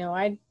day. I know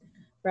I'd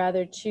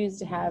rather choose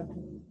to have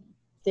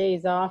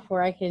days off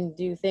where I can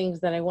do things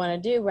that I want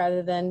to do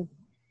rather than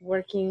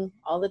working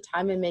all the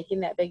time and making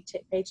that big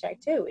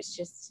paycheck too.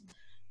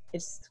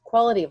 It's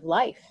quality of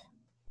life.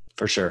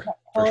 For sure. What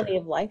For sure. quality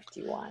of life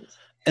do you want?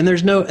 And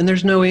there's no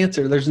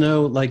answer. There's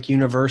no like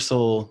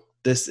universal,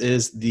 this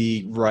is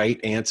the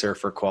right answer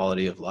for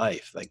quality of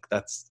life. Like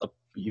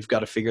you've got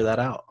to figure that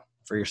out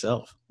for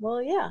yourself.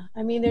 Well, yeah.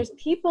 I mean, there's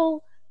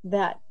people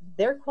that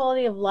their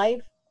quality of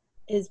life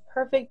is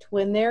perfect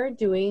when they're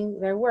doing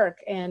their work.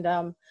 And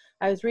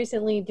I was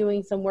recently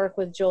doing some work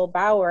with Joel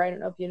Bauer. I don't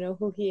know if you know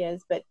who he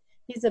is, but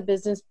he's a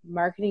business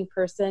marketing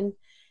person.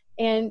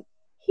 And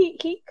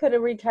he could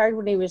have retired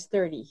when he was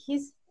 30.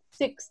 He's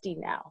 60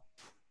 now.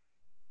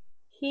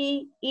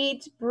 He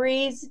eats,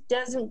 breathes,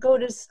 doesn't go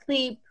to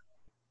sleep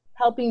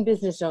helping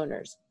business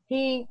owners.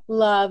 He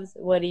loves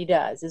what he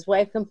does. His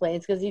wife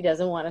complains because he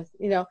doesn't want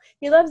to,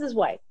 he loves his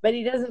wife, but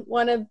he doesn't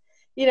want to,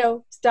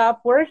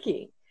 stop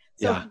working.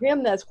 So Yeah. for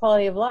him, that's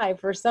quality of life.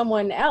 For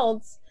someone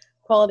else,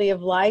 quality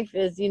of life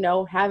is,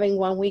 having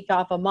 1 week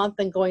off a month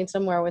and going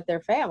somewhere with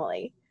their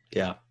family.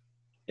 Yeah.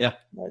 Yeah.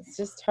 It's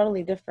just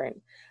totally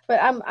different. But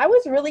I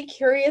was really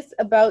curious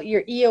about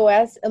your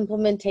EOS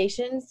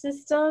implementation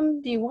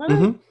system. Do you want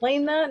to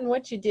explain that and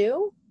what you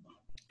do?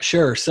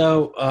 Sure.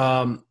 So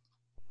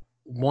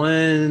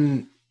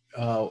when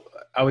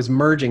I was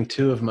merging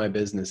two of my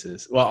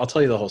businesses, well, I'll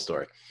tell you the whole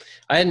story.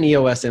 I had an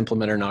EOS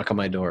implementer knock on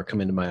my door,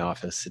 come into my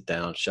office, sit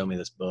down, show me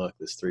this book,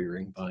 this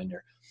 3-ring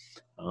binder.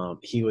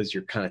 He was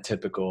your kind of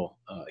typical,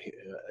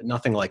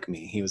 nothing like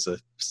me. He was a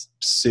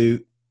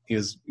suit. He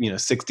was,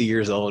 60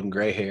 years old and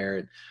gray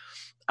hair.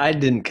 I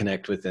didn't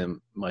connect with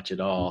him much at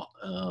all.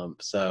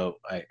 So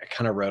I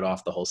kind of wrote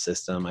off the whole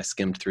system. I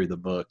skimmed through the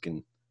book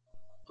and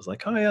was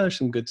like, oh yeah, there's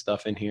some good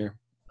stuff in here.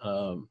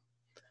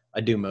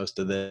 I do most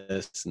of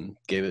this, and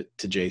gave it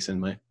to Jason,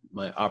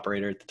 my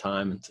operator at the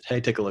time, and said,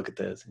 hey, take a look at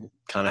this. And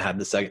kind of had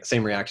the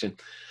same reaction.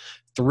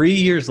 3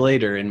 years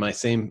later in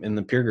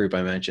the peer group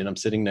I mentioned, I'm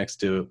sitting next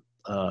to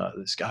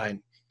this guy.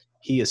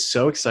 He is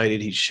so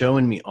excited. He's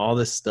showing me all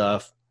this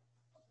stuff.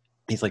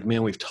 He's like,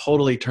 man, we've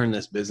totally turned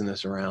this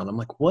business around. I'm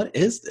like, what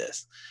is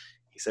this?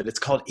 He said, it's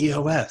called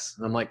EOS.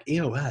 And I'm like,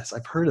 EOS,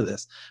 I've heard of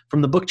this.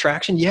 From the book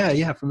Traction?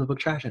 Yeah, from the book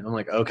Traction. I'm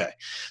like, okay.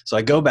 So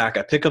I go back,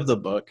 I pick up the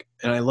book,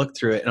 and I look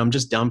through it, and I'm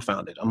just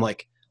dumbfounded. I'm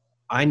like,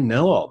 I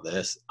know all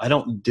this. I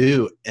don't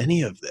do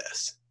any of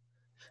this.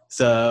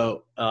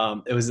 So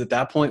it was at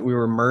that point we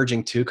were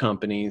merging two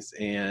companies,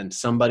 and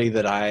somebody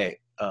that I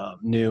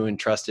knew and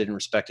trusted and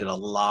respected a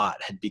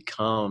lot had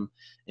become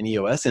an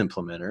EOS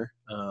implementer.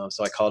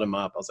 So I called him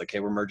up. I was like,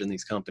 hey, we're merging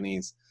these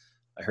companies.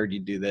 I heard you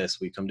do this.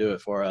 Will you come do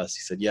it for us?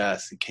 He said,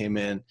 yes. He came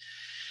in.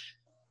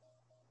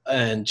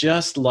 And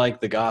just like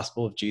the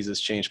gospel of Jesus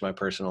changed my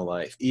personal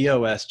life,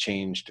 EOS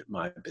changed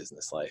my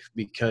business life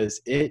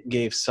because it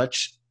gave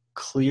such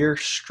clear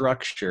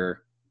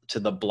structure to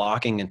the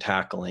blocking and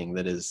tackling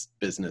that is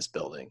business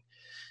building.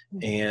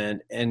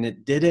 And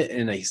it did it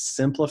in a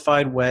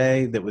simplified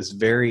way that was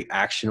very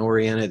action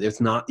oriented.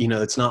 It's not,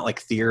 it's not like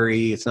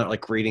theory. It's not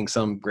like reading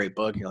some great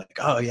book. You're like,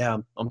 oh yeah,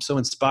 I'm so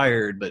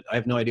inspired, but I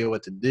have no idea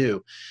what to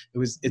do.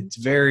 It's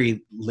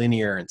very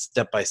linear and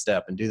step by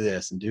step, and do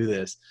this and do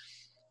this.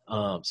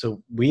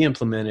 So we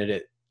implemented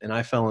it, and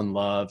I fell in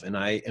love, and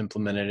I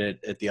implemented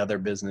it at the other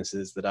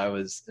businesses that I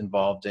was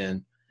involved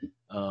in.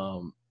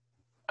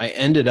 I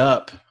ended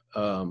up,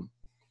 I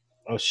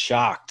was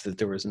shocked that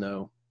there was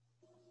no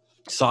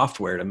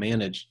software to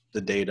manage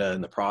the data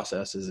and the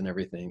processes and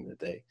everything that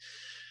they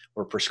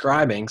were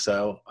prescribing.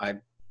 So I,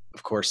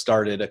 of course,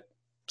 started a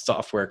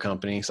software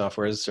company,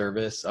 software as a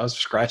service. I was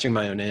scratching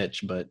my own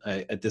itch, but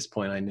at this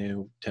point I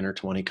knew 10 or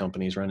 20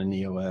 companies running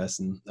EOS,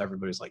 and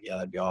everybody's like, yeah,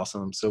 that'd be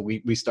awesome. So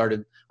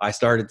I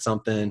started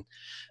something,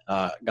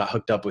 got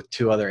hooked up with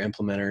two other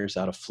implementers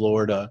out of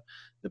Florida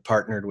that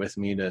partnered with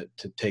me to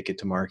take it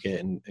to market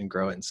and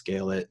grow it and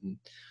scale it.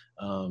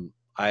 And,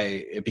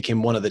 it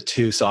became one of the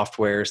two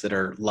softwares that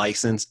are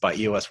licensed by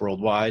EOS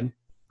worldwide.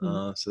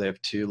 So they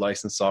have two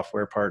licensed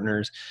software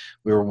partners.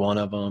 We were one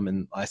of them,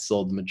 and I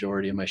sold the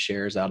majority of my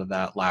shares out of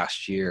that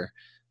last year.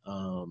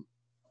 And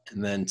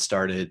then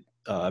started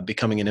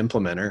becoming an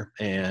implementer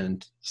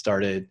and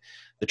started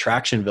the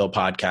Tractionville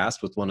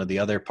podcast with one of the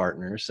other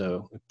partners.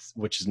 So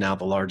which is now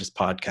the largest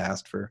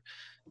podcast for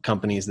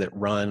companies that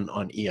run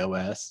on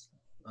EOS.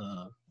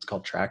 It's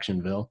called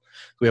Tractionville.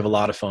 We have a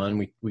lot of fun.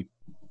 We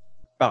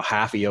about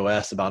half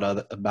EOS,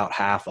 about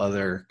half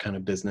other kind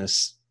of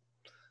business,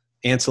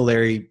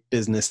 ancillary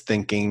business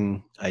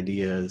thinking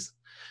ideas,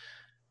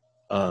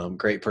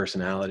 great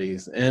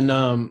personalities,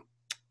 and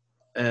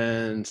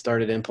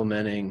started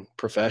implementing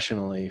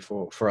professionally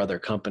for other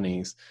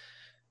companies.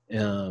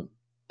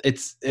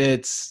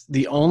 It's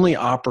the only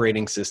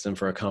operating system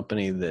for a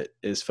company that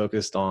is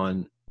focused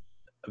on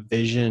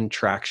vision,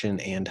 traction,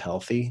 and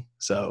healthy.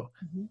 So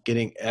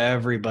getting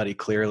everybody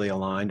clearly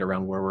aligned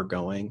around where we're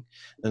going.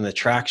 Then the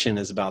traction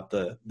is about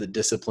the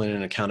discipline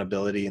and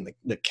accountability and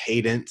the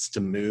cadence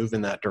to move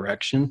in that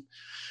direction.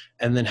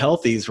 And then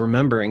healthy is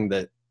remembering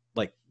that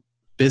like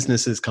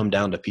businesses come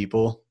down to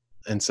people.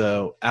 And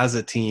so as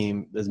a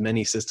team, as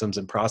many systems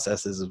and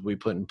processes as we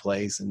put in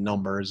place and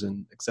numbers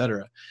and et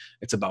cetera,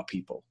 it's about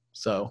people.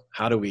 So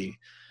how do we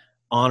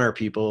honor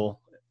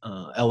people,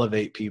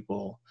 elevate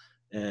people?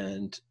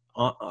 And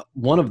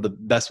one of the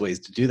best ways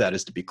to do that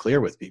is to be clear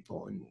with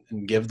people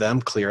and give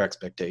them clear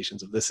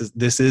expectations of this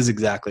is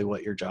exactly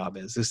what your job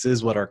is. This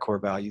is what our core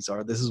values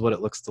are. This is what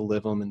it looks to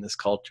live them in this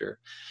culture.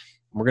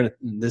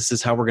 This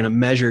is how we're going to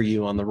measure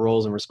you on the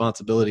roles and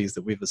responsibilities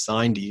that we've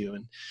assigned to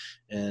you.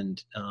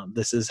 And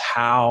this is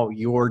how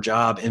your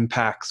job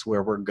impacts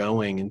where we're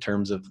going in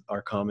terms of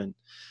our common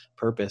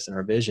purpose and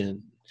our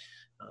vision.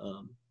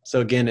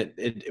 So again,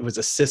 it was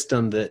a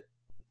system that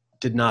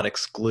did not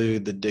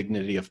exclude the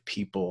dignity of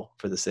people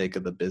for the sake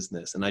of the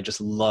business. And I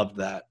just love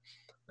that.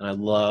 And I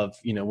love,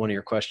 one of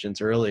your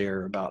questions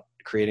earlier about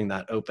creating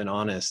that open,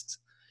 honest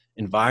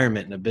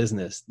environment in a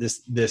business.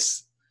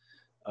 This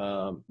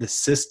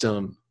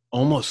system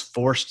almost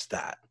forced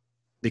that,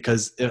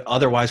 because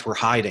otherwise we're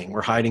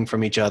hiding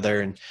from each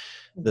other. And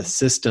the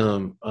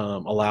system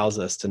allows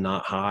us to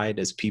not hide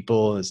as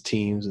people, as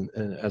teams,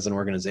 and as an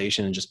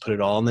organization, and just put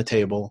it all on the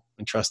table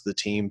and trust the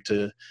team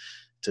to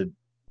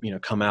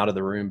come out of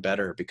the room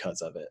better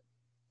because of it.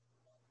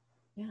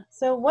 Yeah.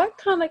 So what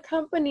kind of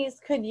companies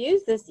could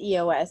use this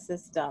EOS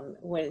system?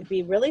 Would it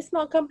be really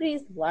small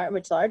companies,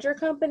 much larger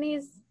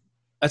companies?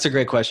 That's a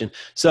great question.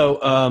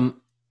 So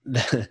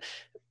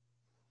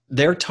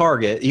their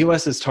target,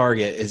 EOS's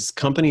target, is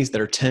companies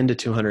that are 10 to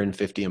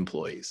 250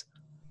 employees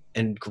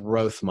and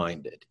growth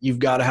minded. You've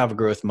got to have a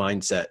growth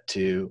mindset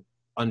to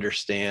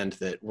understand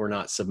that we're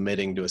not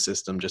submitting to a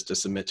system just to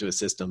submit to a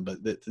system, but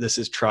this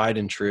is tried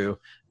and true.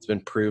 It's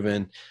been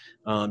proven.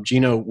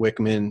 Gino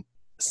Wickman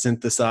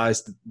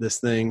synthesized this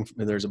thing.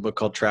 There's a book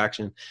called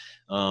Traction,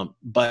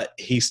 but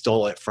he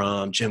stole it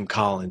from Jim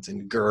Collins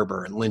and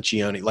Gerber and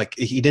Lencioni. Like,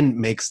 he didn't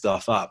make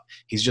stuff up.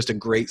 He's just a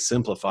great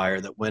simplifier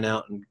that went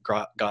out and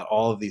got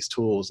all of these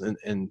tools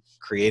and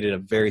created a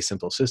very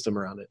simple system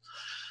around it.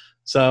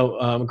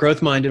 So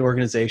growth-minded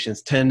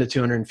organizations, 10 to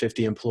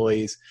 250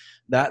 employees.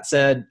 That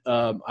said,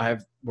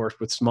 I've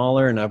worked with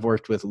smaller and I've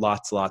worked with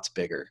lots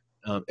bigger.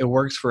 It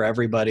works for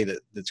everybody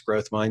that's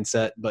growth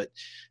mindset. But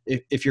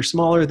if you're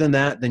smaller than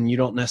that, then you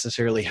don't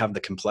necessarily have the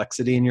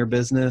complexity in your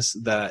business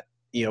that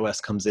EOS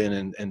comes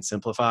in and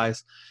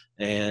simplifies.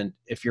 And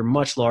if you're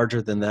much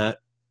larger than that,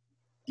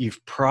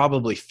 you've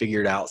probably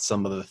figured out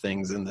some of the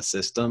things in the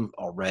system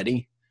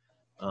already.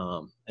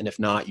 And if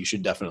not, you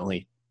should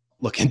definitely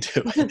look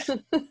into it.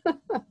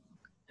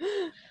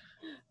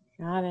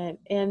 Got it.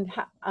 And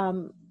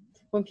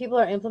when people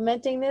are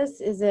implementing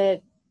this, is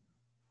it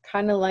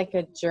kind of like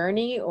a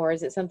journey, or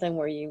is it something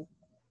where you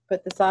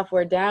put the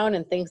software down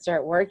and things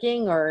start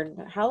working, or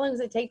how long does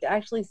it take to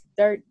actually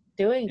start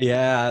doing?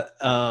 Yeah,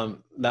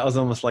 that was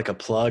almost like a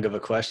plug of a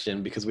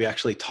question, because we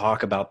actually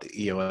talk about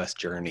the EOS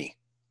journey.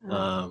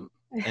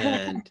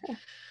 And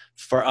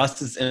for us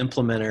as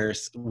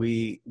implementers,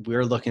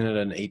 we're looking at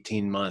an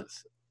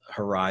 18-month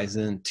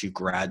horizon to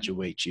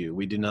graduate you.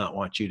 We do not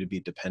want you to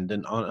be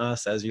dependent on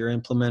us as your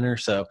implementer.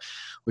 So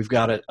we've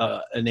got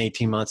an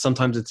 18 months.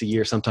 Sometimes it's a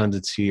year, sometimes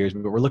it's 2 years,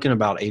 but we're looking at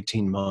about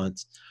 18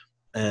 months.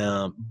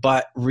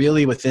 But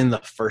really within the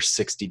first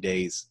 60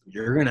 days,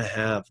 you're going to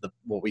have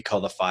what we call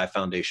the 5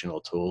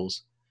 foundational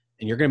tools,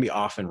 and you're going to be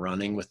off and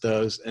running with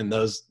those. And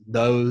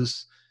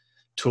those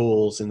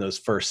tools in those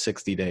first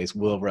 60 days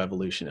will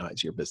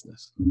revolutionize your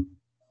business.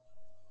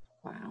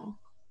 Wow.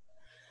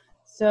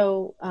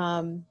 So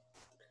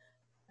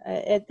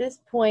at this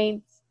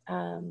point,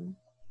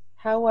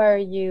 how are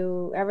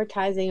you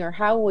advertising, or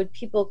how would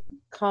people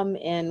come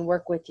and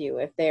work with you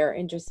if they are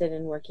interested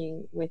in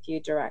working with you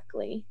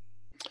directly?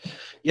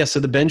 Yeah, so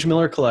the Benj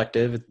Miller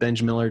Collective at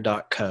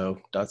benjmiller.co,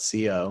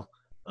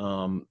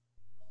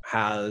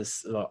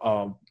 has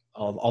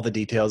all the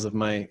details of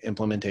my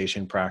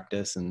implementation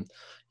practice, and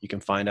you can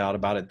find out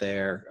about it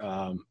there.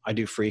 I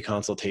do free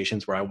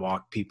consultations where I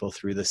walk people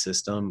through the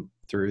system,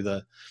 through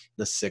the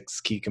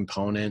 6 key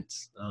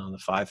components, the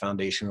 5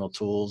 foundational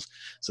tools.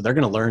 So they're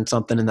going to learn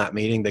something in that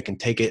meeting. They can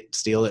take it,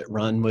 steal it,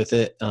 run with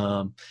it,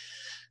 go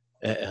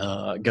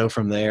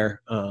from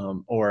there.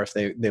 Or if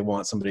they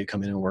want somebody to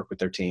come in and work with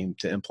their team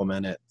to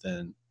implement it,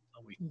 then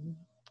we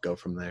go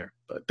from there.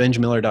 But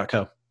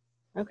benjmiller.co.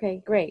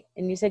 Okay, great.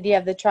 And you said you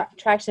have the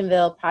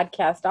Tractionville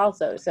podcast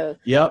also. So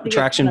yep,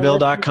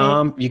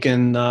 tractionville.com. You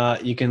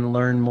can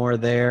learn more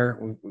there.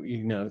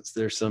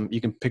 There's some, you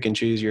can pick and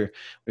choose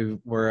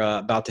we're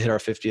about to hit our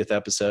 50th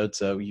episode.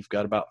 So you've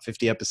got about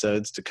 50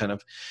 episodes to kind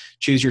of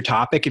choose your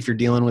topic if you're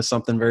dealing with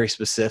something very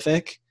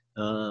specific.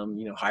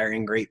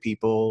 Hiring great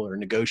people or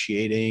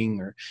negotiating,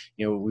 or,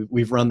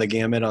 we've run the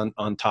gamut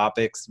on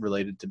topics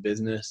related to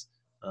business.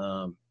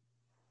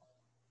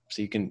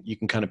 So you can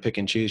kind of pick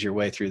and choose your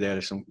way through there.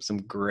 There's some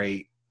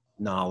great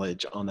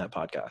knowledge on that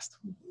podcast.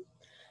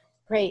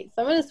 Great.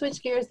 So I'm going to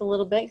switch gears a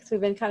little bit, because we've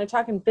been kind of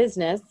talking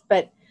business,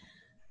 but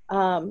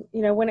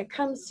when it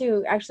comes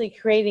to actually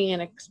creating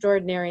an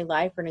extraordinary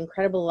life or an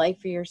incredible life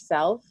for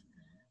yourself,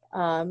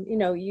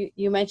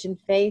 you mentioned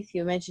faith,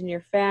 you mentioned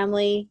your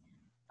family.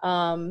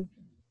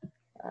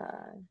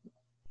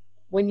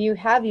 when you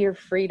have your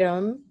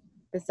freedom,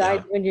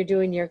 besides Yeah. when you're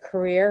doing your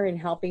career and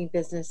helping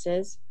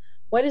businesses,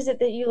 what is it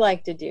that you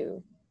like to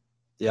do?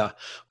 Yeah.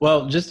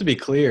 Well, just to be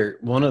clear,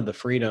 one of the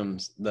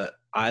freedoms that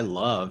I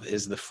love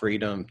is the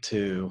freedom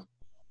to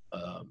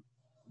uh,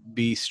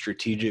 be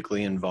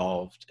strategically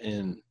involved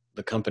in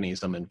the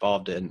companies I'm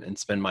involved in and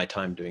spend my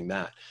time doing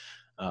that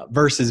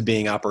versus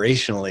being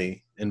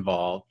operationally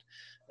involved.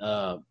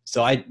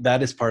 So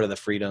that is part of the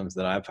freedoms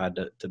that I've had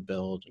to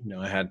build. You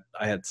know,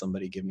 I had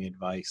somebody give me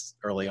advice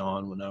early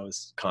on when I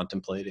was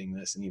contemplating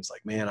this, and he was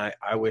like, "Man,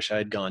 I wish I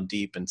had gone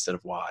deep instead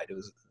of wide."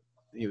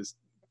 He was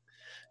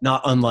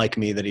not unlike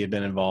me, that he had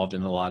been involved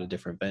in a lot of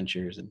different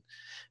ventures, and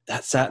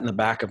that sat in the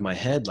back of my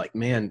head like,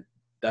 man,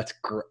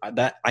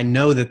 that I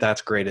know that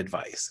that's great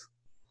advice.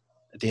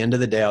 At the end of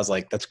the day, I was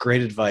like, that's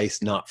great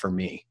advice, not for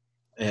me.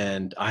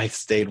 And I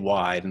stayed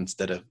wide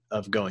instead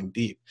of going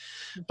deep.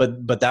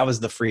 But that was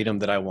the freedom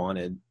that I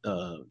wanted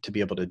to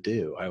be able to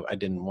do. I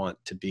didn't want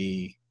to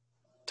be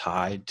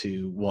tied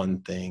to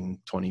one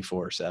thing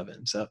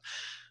 24/7. So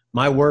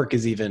my work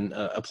is even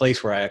a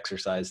place where I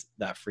exercise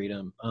that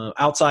freedom.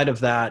 Outside of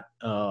that,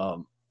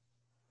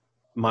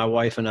 my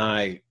wife and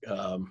I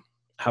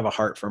have a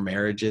heart for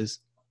marriages,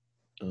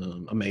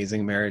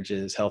 amazing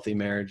marriages, healthy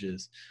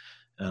marriages,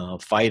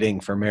 fighting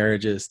for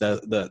marriages.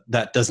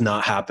 That does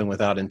not happen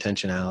without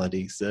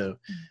intentionality. So,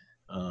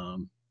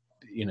 um,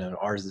 you know,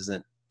 ours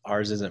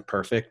isn't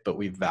perfect, but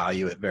we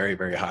value it very,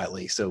 very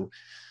highly. So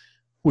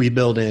we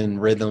build in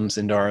rhythms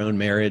into our own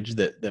marriage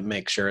that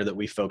make sure that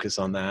we focus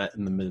on that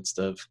in the midst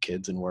of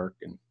kids and work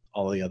and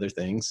all the other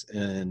things.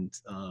 And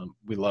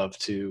we love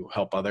to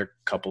help other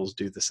couples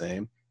do the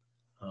same.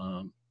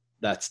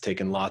 That's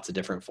taken lots of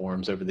different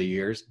forms over the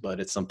years, but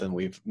it's something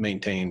we've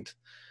maintained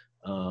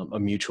a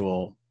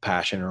mutual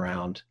passion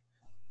around.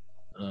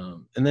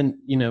 And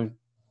then, you know,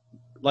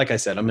 like I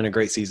said, I'm in a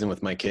great season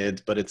with my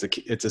kids, but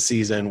it's a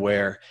season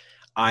where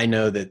I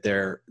know that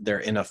they're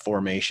in a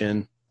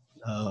formation.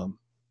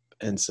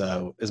 And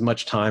so as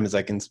much time as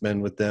I can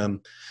spend with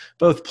them,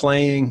 both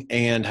playing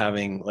and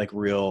having like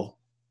real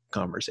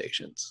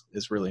conversations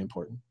is really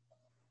important.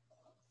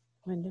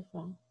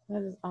 Wonderful.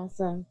 That is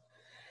awesome.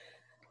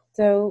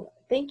 So,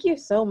 thank you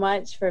so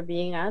much for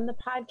being on the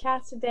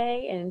podcast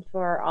today and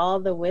for all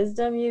the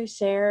wisdom you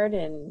shared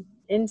and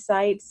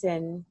insights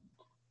and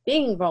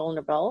being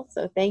vulnerable.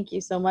 So, thank you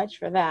so much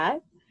for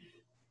that.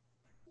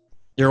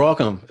 You're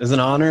welcome. It's an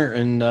honor.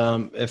 And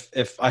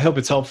if I hope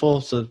it's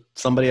helpful to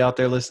somebody out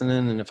there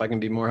listening, and if I can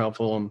be more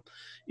helpful, I'm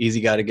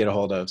easy guy to get a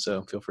hold of.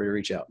 So feel free to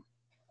reach out.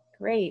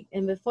 Great.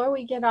 And before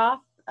we get off,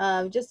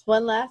 just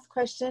one last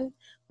question.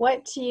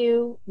 What to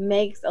you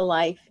makes a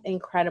life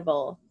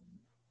incredible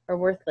or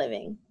worth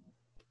living?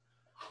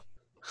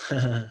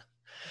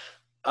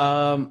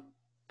 um,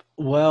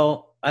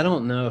 well, I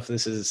don't know if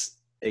this is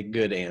a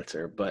good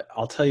answer, but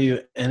I'll tell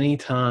you,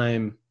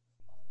 anytime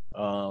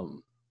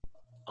um,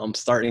 I'm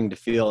starting to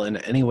feel in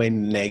any way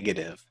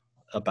negative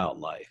about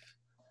life,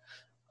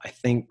 I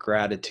think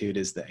gratitude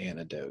is the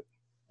antidote.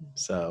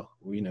 So,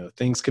 you know,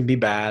 things could be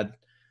bad,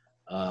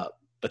 uh,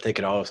 but they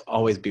could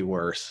always be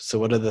worse. So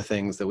what are the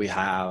things that we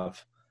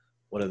have?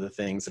 What are the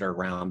things that are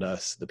around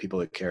us, the people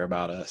that care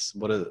about us?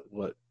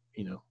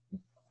 You know,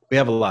 we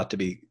have a lot to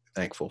be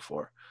thankful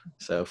for.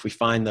 So if we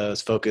find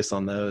those, focus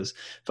on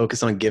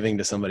giving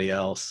to somebody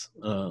else.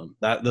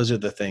 Those are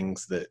the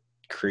things that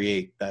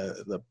create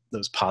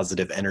those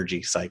positive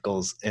energy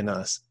cycles in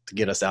us to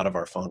get us out of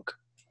our funk.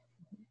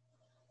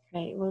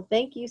 Great. Well,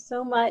 thank you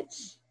so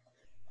much.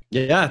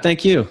 Yeah.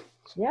 Thank you.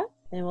 Yeah.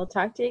 And we'll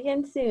talk to you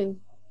again soon.